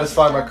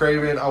satisfy my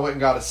craving. I went and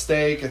got a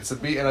steak and some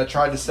beef, and I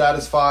tried to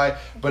satisfy,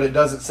 but it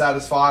doesn't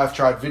satisfy. I've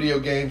tried video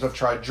games. I've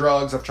tried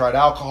drugs. I've tried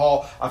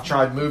alcohol. I've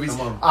tried movies.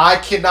 I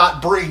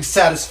cannot bring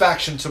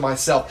satisfaction to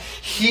myself.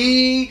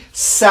 He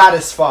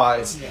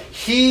satisfies.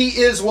 He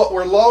is what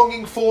we're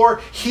longing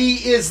for.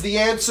 He is the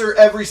answer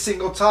every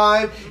single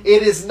time.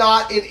 It is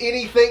not in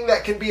anything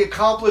that can be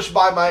accomplished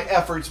by my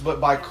efforts,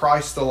 but by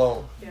Christ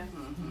alone. Yeah.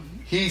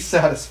 He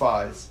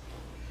satisfies.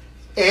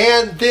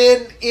 And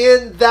then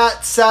in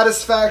that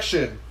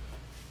satisfaction,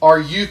 our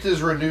youth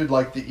is renewed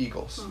like the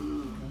eagles,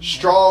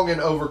 strong and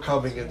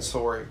overcoming and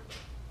soaring.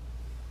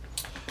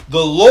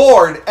 The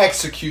Lord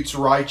executes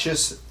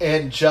righteous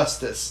and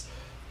justice,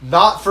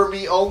 not for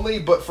me only,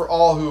 but for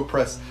all who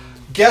oppress.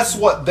 Guess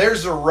what?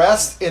 There's a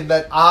rest in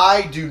that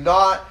I do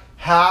not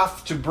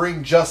have to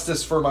bring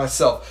justice for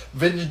myself.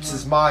 Vengeance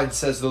is mine,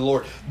 says the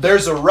Lord.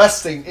 There's a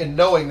resting in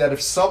knowing that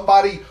if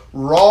somebody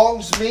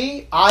wrongs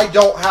me, I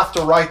don't have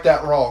to right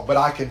that wrong, but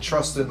I can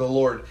trust in the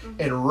Lord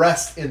and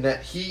rest in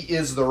that He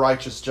is the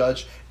righteous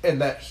judge and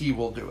that He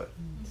will do it.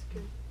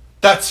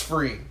 That's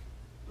freeing.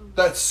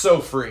 That's so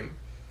freeing.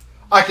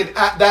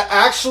 That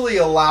actually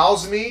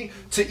allows me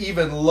to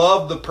even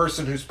love the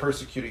person who's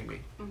persecuting me.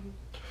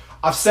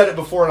 I've said it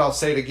before and I'll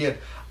say it again.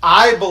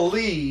 I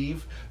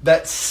believe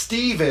that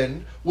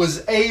Stephen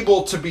was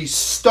able to be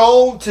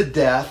stoned to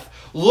death,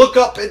 look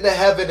up into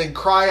heaven and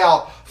cry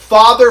out,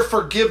 Father,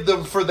 forgive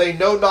them, for they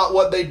know not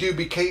what they do,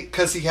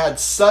 because he had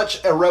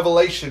such a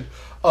revelation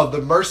of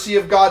the mercy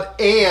of God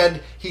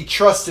and he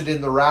trusted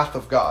in the wrath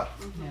of God.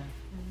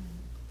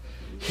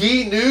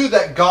 He knew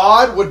that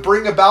God would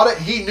bring about it.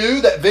 He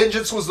knew that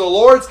vengeance was the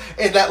Lord's,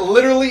 and that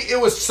literally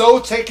it was so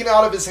taken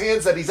out of his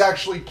hands that he's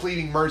actually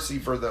pleading mercy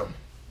for them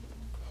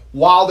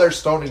while they're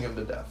stoning him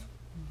to death.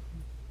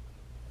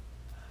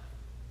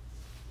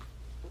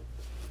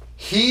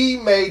 He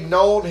made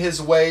known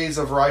his ways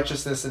of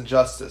righteousness and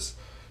justice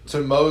to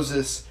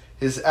Moses,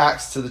 his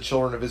acts to the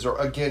children of Israel.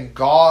 Again,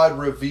 God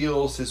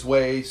reveals his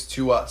ways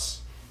to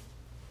us.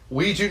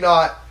 We do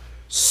not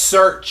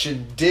search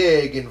and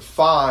dig and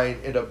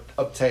find and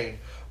obtain.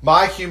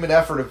 My human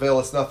effort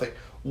availeth nothing.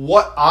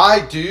 What I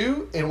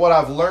do and what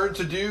I've learned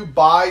to do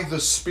by the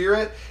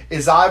Spirit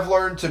is I've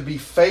learned to be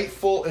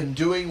faithful in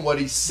doing what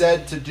He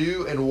said to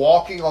do and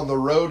walking on the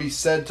road He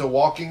said to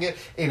walking it.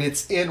 And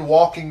it's in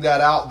walking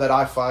that out that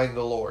I find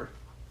the Lord.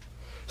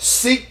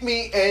 Seek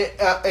me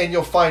and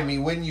you'll find me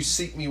when you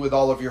seek me with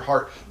all of your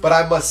heart. But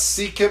I must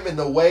seek Him in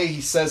the way He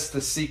says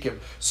to seek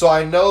Him. So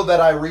I know that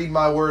I read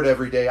my word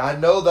every day. I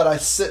know that I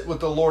sit with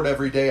the Lord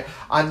every day.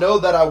 I know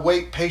that I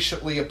wait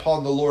patiently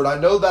upon the Lord. I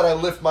know that I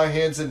lift my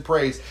hands in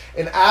praise.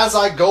 And as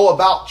I go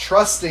about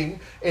trusting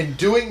and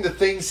doing the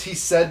things He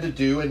said to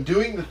do and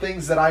doing the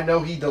things that I know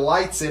He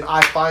delights in,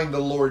 I find the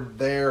Lord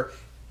there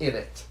in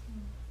it.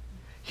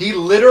 He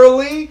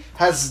literally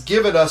has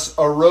given us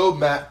a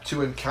roadmap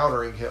to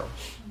encountering Him.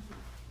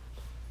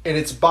 And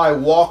it's by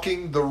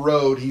walking the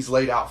road He's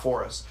laid out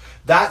for us.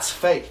 That's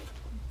faith.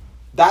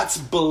 That's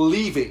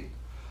believing.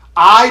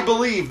 I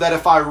believe that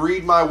if I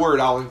read my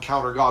word, I'll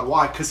encounter God.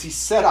 Why? Because He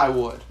said I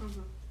would.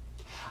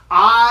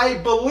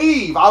 I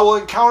believe I will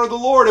encounter the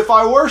Lord if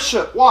I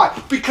worship.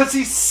 Why? Because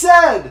He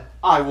said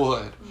I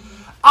would.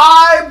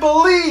 I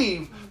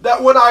believe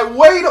that when I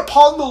wait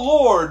upon the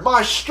Lord,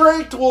 my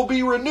strength will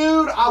be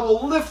renewed. I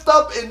will lift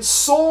up and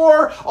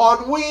soar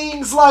on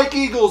wings like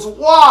eagles.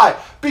 Why?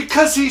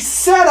 Because He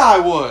said I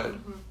would.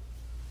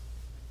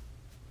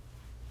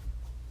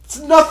 It's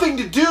nothing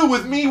to do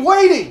with me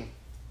waiting.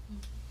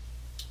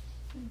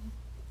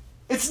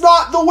 It's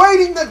not the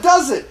waiting that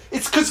does it.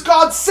 It's because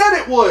God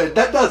said it would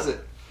that does it.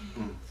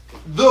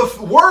 The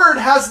Word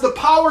has the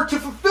power to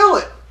fulfill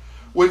it.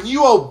 When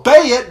you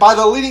obey it by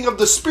the leading of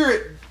the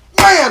Spirit,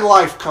 man,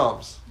 life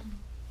comes.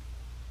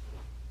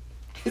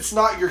 It's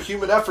not your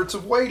human efforts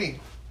of waiting.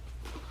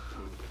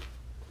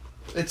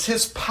 It's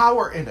His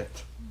power in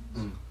it.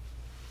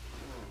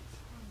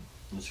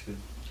 That's good.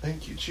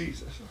 Thank you,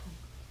 Jesus.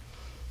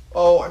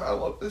 Oh, and I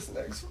love this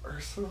next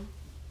verse.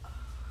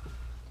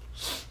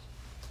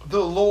 The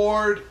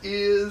Lord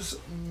is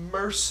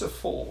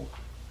merciful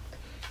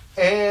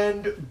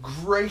and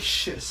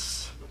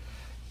gracious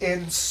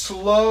and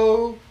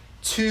slow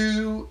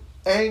to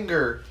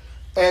anger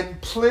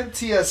and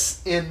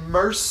plenteous in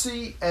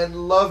mercy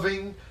and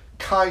loving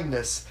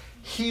kindness.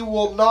 He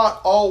will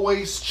not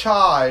always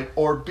chide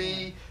or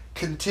be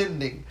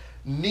contending.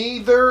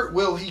 Neither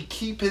will He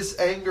keep His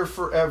anger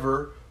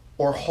forever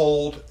or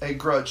hold a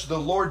grudge. The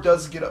Lord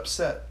does get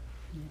upset.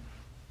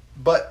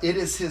 but it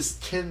is his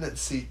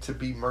tendency to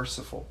be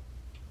merciful.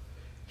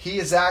 He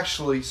is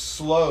actually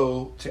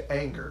slow to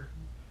anger,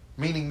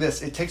 meaning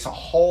this: it takes a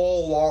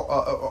whole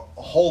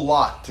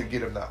lot to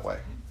get him that way.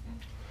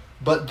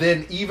 But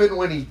then, even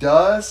when he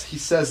does, he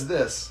says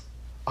this: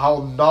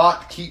 "I'll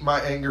not keep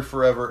my anger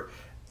forever,"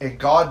 and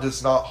God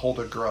does not hold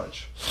a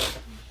grudge.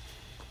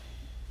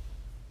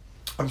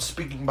 I'm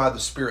speaking by the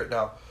Spirit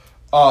now.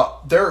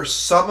 There are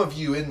some of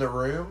you in the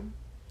room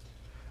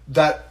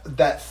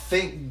that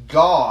think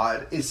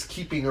God is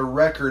keeping a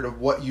record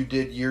of what you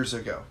did years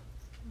ago.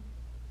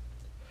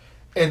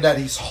 And that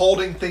he's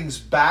holding things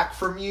back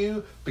from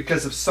you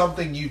because of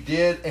something you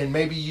did, and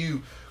maybe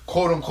you,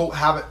 quote unquote,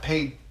 haven't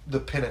paid the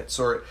penance,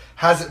 or it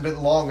hasn't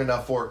been long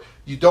enough, or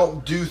you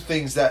don't do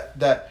things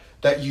that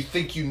you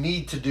think you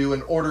need to do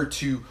in order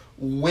to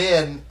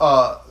win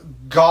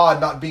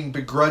God not being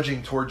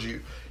begrudging towards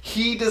you.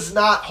 He does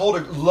not hold a...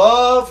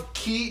 Love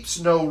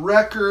keeps no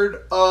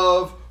record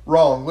of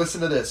wrong.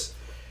 Listen to this.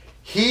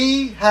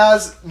 He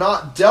has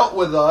not dealt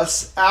with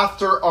us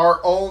after our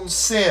own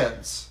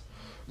sins,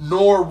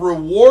 nor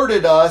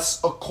rewarded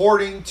us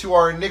according to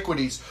our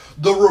iniquities.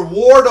 The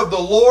reward of the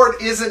Lord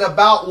isn't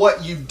about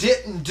what you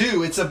didn't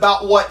do. It's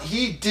about what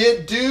he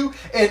did do,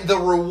 and the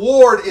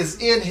reward is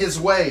in his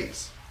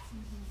ways.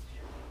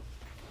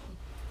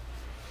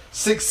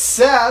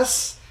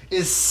 Success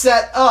is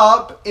set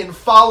up in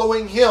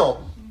following him.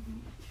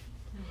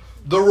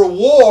 The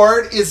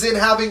reward is in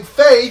having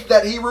faith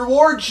that he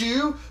rewards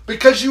you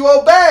because you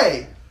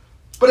obey.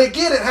 But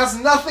again, it has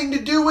nothing to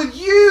do with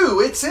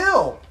you. It's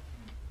him.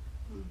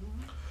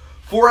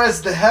 For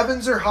as the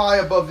heavens are high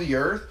above the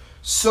earth,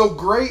 so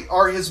great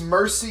are his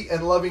mercy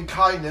and loving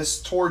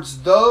kindness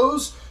towards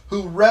those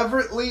who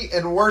reverently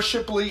and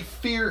worshipfully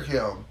fear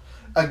him.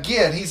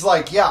 Again, he's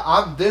like, yeah,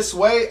 I'm this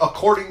way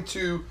according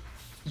to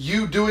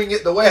you doing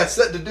it the way I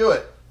said to do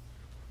it.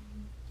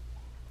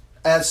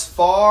 As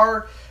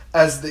far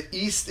as the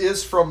east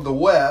is from the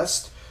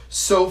west,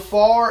 so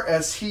far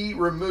as he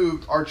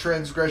removed our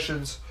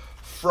transgressions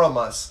from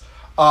us.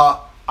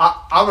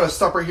 I'm going to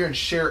stop right here and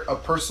share a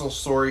personal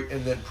story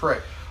and then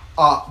pray.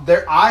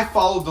 I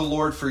followed the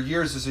Lord for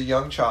years as a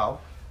young child.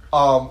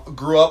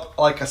 Grew up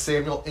like a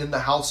Samuel in the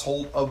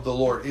household of the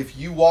Lord. If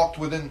you walked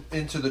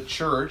into the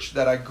church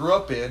that I grew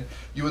up in,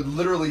 you would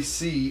literally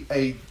see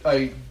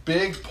a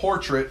big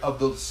portrait of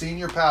the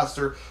senior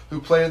pastor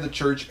who planted the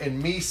church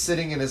and me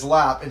sitting in his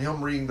lap and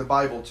him reading the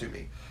Bible to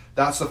me.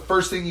 That's the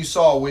first thing you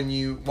saw when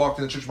you walked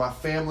in the church. My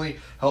family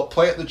helped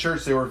plant the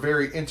church. They were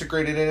very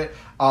integrated in it.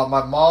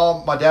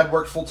 My dad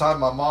worked full time.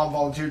 My mom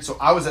volunteered. So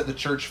I was at the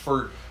church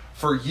for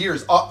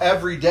years,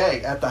 every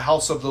day at the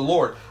house of the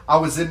Lord. I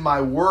was in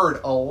my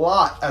word a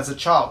lot as a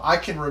child. I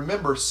can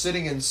remember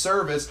sitting in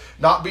service,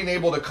 not being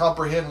able to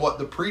comprehend what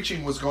the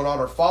preaching was going on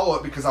or follow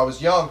it because I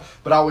was young,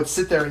 but I would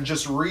sit there and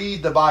just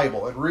read the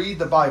Bible and read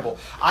the Bible.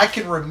 I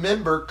can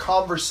remember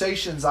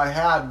conversations I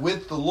had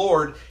with the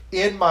Lord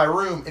in my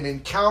room and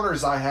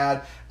encounters I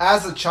had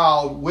as a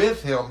child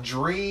with him,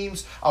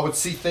 dreams. I would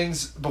see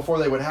things before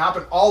they would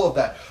happen, all of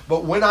that.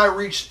 But when I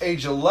reached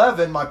age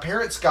 11, my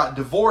parents got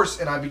divorced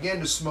and I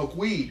began to smoke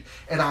weed.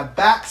 And I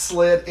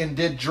backslid and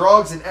did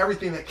drugs and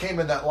everything that came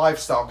in that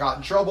lifestyle. Got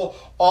in trouble,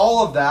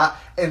 all of that.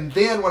 And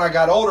then when I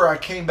got older, I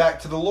came back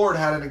to the Lord,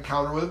 had an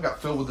encounter with him,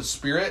 got filled with the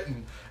Spirit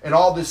and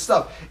all this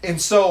stuff.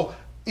 And so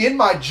in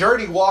my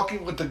journey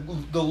walking with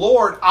the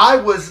Lord, I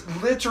was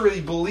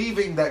literally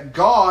believing that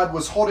God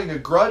was holding a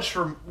grudge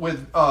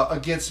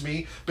against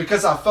me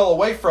because I fell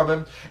away from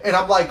him. And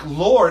I'm like,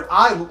 Lord,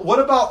 what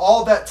about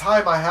all that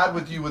time I had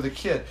with you with a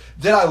kid?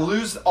 Did I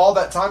lose all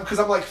that time? Because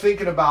I'm like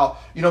thinking about,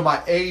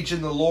 my age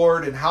in the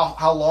Lord and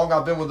how long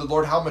I've been with the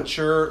Lord, how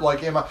mature,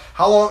 am I,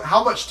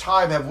 how much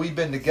time have we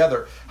been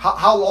together?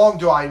 How long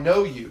do I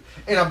know you?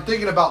 And I'm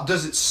thinking about,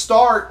 does it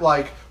start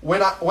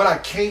when I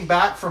came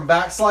back from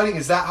backsliding?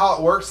 Is that how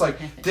it works?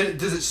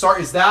 Does it start?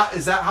 Is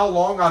that how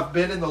long I've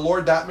been in the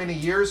Lord, that many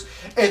years?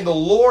 And the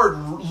Lord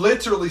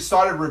literally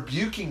started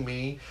rebuking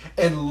me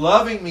and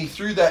loving me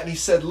through that. And he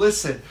said,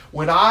 listen,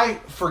 when I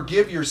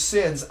forgive your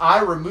sins,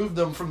 I remove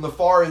them from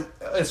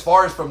as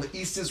far as from the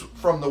east is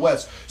from the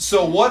west.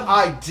 So what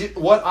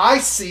I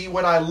see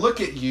when I look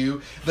at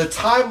you, the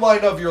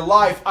timeline of your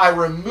life, I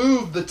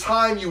remove the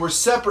time you were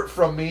separate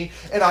from me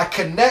and I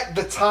connect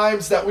the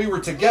times that we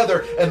were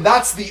together. And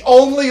that's the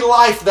only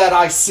life that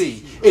I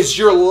see, is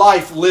your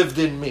life lived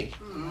in me.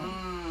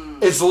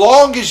 As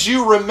long as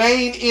you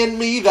remain in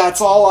me, that's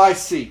all I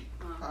see.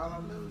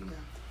 Hallelujah.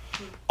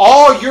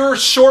 All your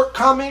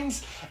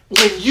shortcomings,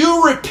 when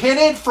you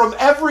repented from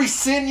every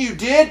sin you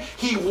did,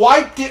 he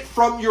wiped it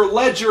from your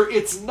ledger.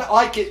 It's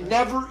like it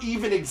never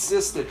even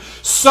existed.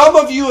 Some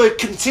of you have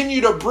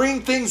continued to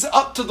bring things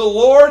up to the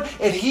Lord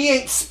and he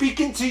ain't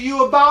speaking to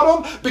you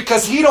about them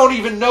because he don't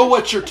even know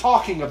what you're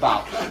talking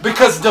about.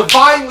 Because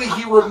divinely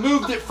he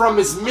removed it from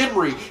his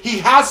memory. He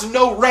has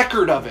no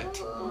record of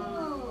it.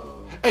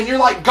 And you're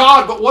like,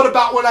 God, but what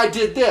about when I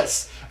did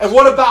this? And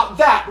what about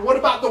that? What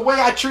about the way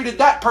I treated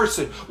that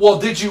person? Well,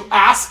 did you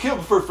ask him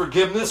for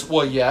forgiveness?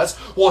 Well, yes.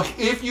 Well,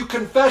 if you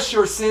confess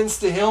your sins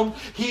to him,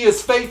 he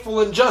is faithful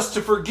and just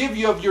to forgive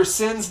you of your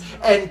sins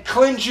and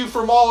cleanse you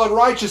from all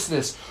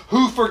unrighteousness,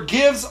 who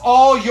forgives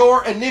all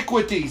your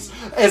iniquities.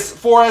 As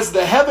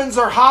the heavens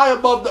are high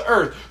above the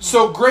earth,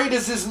 so great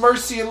is his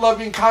mercy and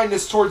loving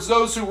kindness towards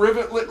those who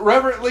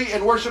reverently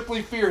and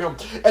worshipfully fear him.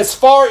 As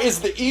far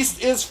as the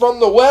east is from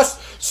the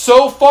west,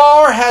 so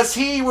far has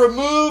he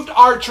removed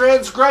our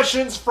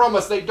transgressions from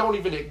us. They don't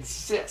even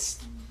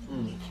exist.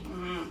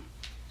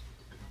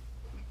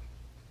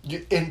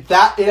 And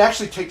that, it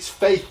actually takes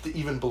faith to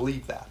even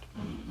believe that.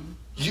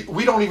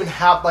 We don't even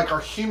have, like, our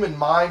human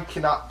mind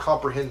cannot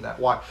comprehend that.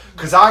 Why?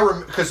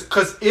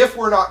 Because if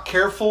we're not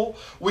careful,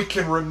 we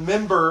can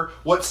remember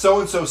what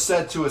so-and-so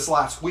said to us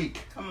last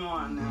week. Come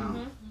on now.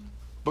 Mm-hmm.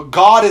 But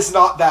God is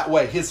not that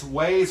way. His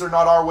ways are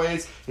not our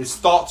ways. His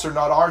thoughts are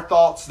not our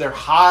thoughts. They're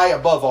high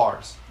above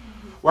ours.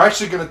 We're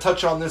actually going to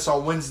touch on this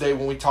on Wednesday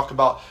when we talk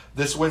about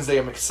this Wednesday.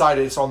 I'm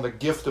excited. It's on the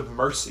gift of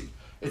mercy.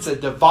 It's a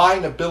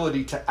divine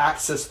ability to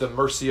access the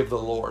mercy of the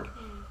Lord.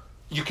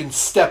 You can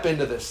step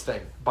into this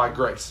thing by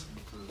grace.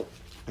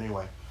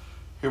 Anyway,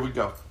 here we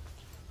go.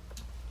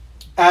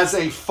 As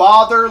a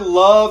father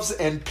loves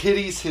and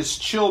pities his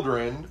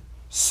children,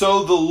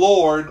 so the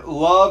Lord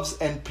loves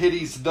and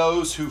pities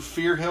those who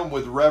fear him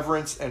with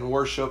reverence and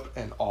worship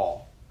and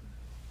awe.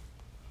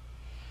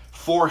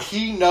 For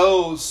he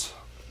knows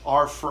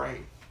our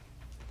frame.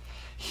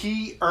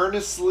 He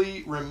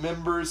earnestly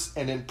remembers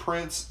and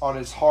imprints on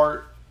his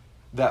heart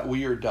that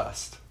we are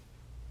dust.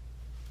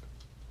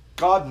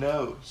 God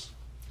knows.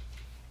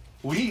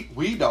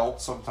 We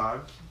don't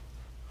sometimes.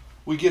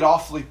 We get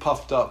awfully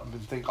puffed up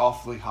and think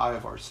awfully high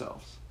of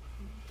ourselves.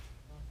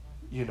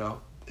 You know,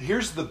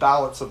 here's the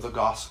balance of the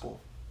gospel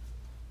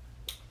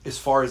as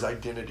far as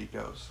identity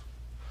goes.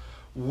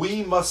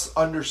 We must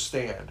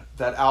understand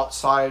that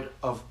outside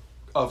of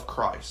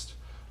Christ,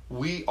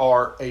 we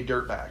are a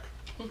dirtbag.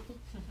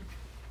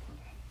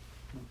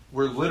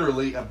 We're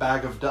literally a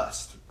bag of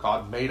dust.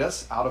 God made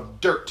us out of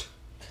dirt.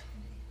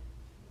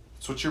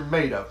 That's what you're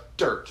made of,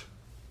 dirt.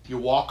 You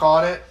walk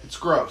on it, it's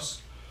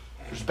gross.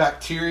 There's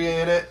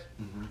bacteria in it.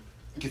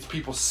 It gets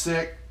people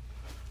sick.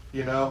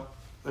 You know,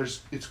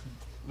 there's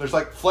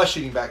like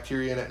flesh-eating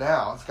bacteria in it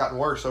now. It's gotten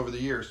worse over the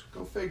years.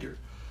 Go figure.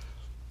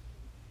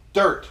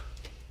 Dirt.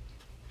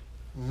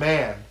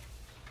 Man.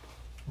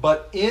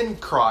 But in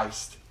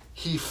Christ,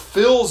 he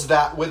fills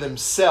that with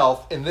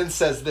himself and then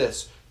says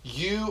this: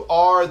 you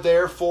are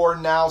therefore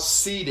now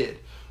seated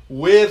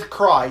with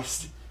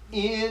Christ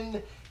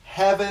in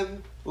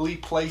heavenly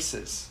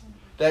places.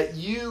 That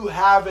you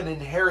have an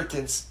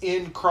inheritance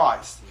in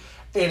Christ.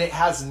 And it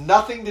has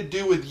nothing to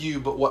do with you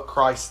but what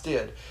Christ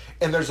did.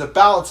 And there's a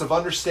balance of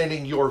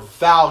understanding your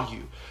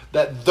value.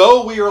 That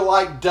though we are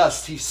like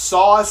dust, he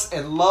saw us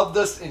and loved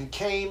us and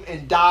came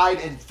and died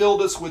and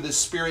filled us with his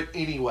Spirit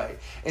anyway.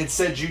 And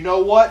said, you know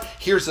what?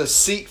 Here's a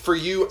seat for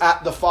you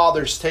at the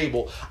Father's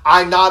table.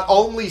 I not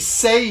only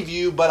save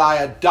you, but I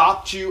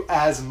adopt you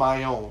as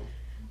my own.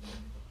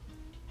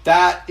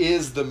 That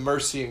is the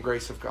mercy and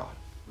grace of God.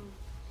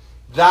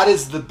 That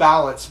is the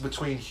balance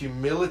between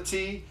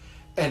humility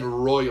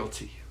and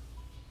royalty.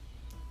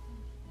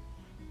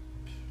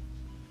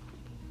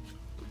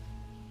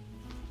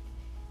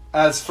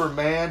 As for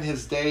man,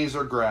 his days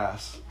are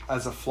grass,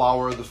 as a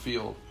flower of the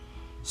field.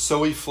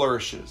 So he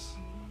flourishes.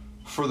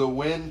 For the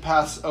wind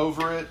passed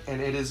over it,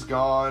 and it is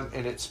gone,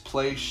 and its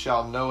place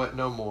shall know it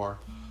no more.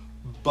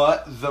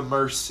 But the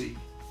mercy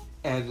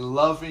and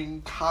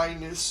loving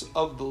kindness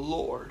of the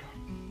Lord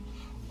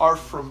are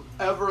from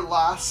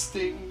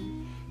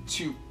everlasting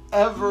to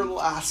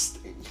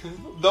everlasting.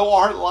 Though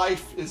our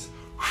life is,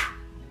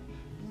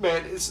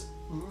 man, his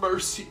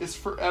mercy is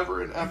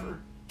forever and ever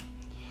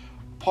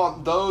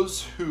upon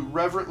those who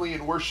reverently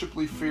and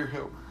worshipfully fear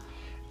him.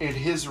 And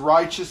his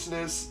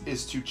righteousness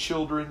is to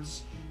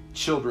children's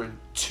children,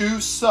 to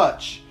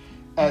such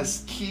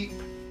as keep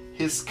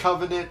his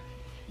covenant,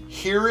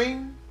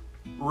 hearing,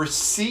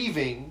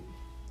 receiving,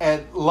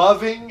 and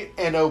loving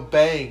and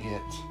obeying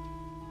it.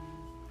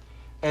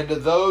 And to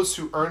those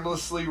who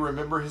earnestly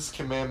remember his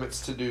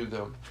commandments to do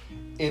them,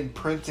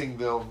 imprinting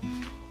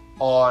them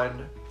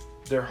on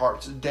their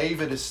hearts.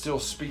 David is still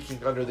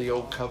speaking under the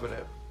old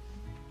covenant.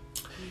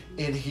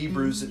 In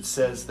Hebrews it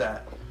says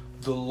that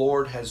the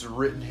Lord has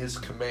written his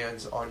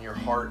commands on your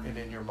heart and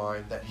in your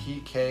mind, that he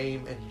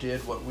came and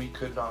did what we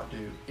could not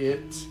do.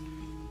 It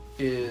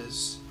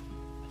is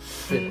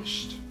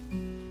finished.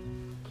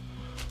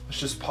 Let's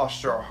just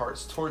posture our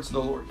hearts towards the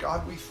Lord.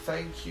 God, we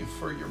thank you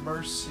for your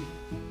mercy.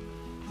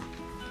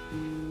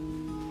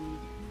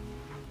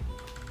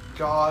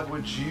 God,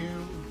 would you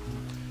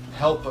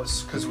help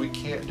us, because we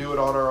can't do it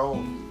on our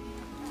own.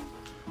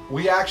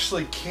 We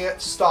actually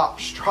can't stop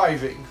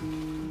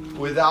striving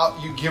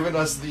without you giving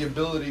us the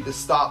ability to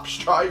stop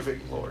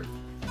striving, Lord.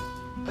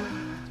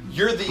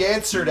 You're the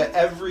answer to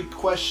every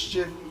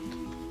question.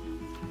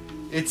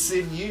 It's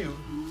in you.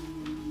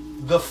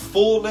 The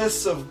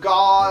fullness of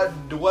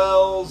God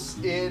dwells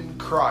in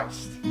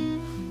Christ.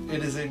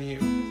 It is in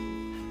you.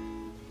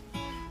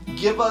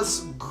 give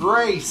us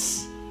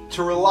grace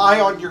to rely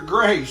on your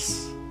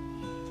grace.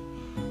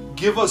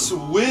 Give us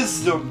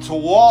wisdom to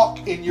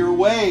walk in your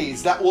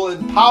ways that will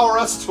empower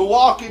us to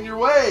walk in your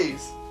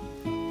ways.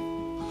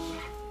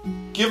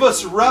 Give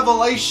us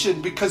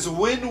revelation, because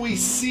when we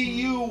see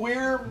you,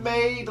 we're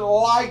made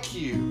like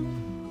you.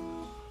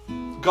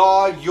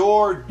 God,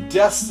 your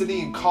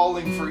destiny and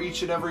calling for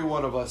each and every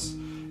one of us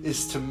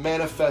is to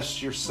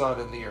manifest your Son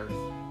in the earth.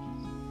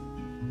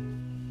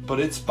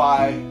 But it's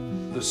by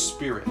the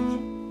Spirit,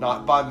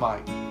 not by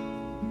might,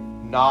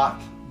 not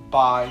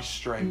by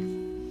strength.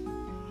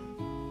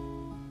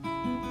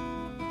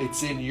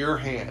 It's in your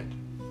hand.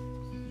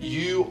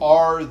 You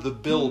are the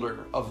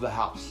builder of the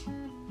house.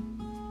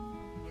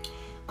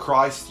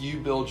 Christ, you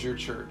build your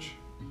church.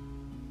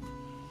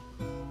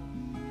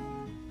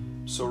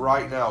 So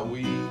right now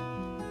we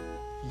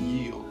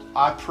yield.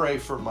 I pray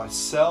for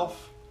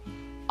myself.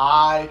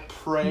 I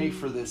pray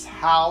for this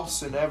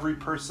house and every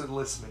person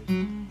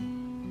listening.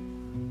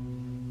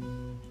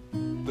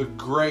 The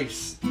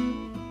grace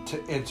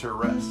to enter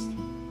rest.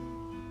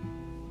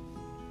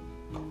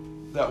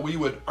 That we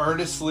would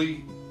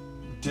earnestly,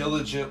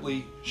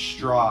 diligently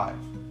strive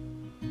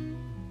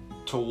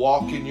to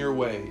walk in your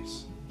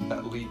ways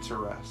that lead to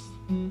rest.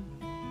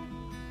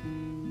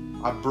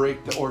 I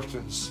break the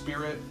orphan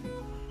spirit.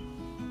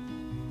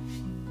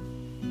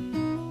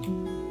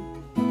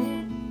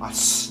 I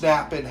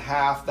snap in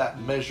half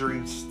that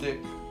measuring stick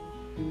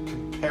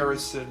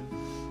comparison.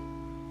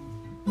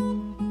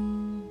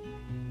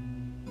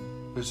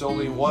 There's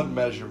only one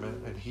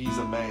measurement, and he's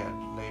a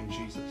man named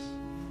Jesus.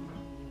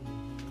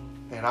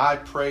 And I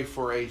pray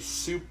for a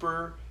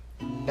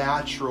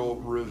supernatural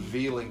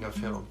revealing of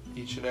him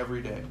each and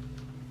every day.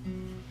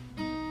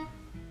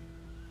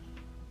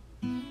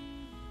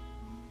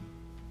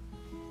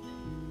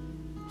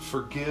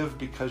 Forgive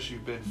because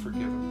you've been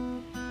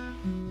forgiven.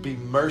 Be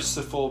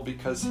merciful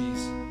because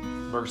he's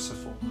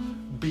merciful.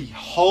 Be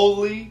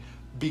holy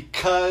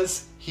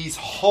because he's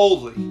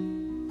holy.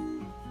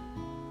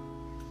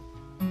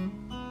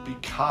 Be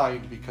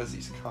kind because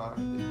he's kind.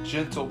 And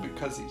gentle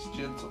because he's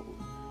gentle.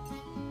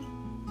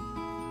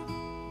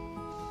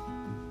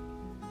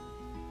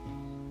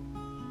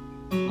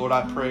 Lord,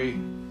 I pray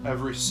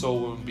every soul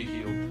wound be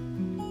healed.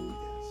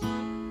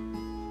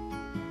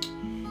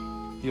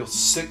 Heal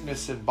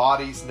sickness in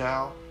bodies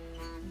now,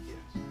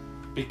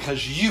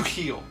 because you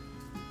heal.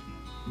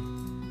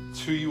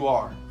 It's who you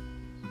are.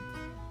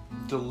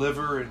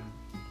 Deliver and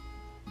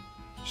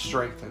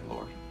strengthen,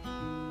 Lord.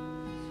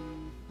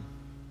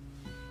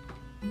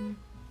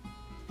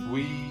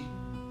 We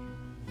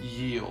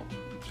yield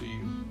to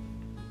you.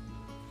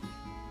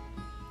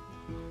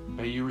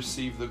 May you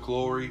receive the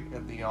glory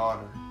and the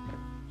honor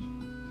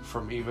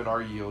from even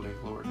our yielding,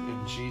 Lord.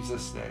 In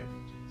Jesus'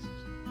 name,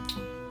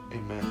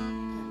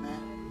 amen.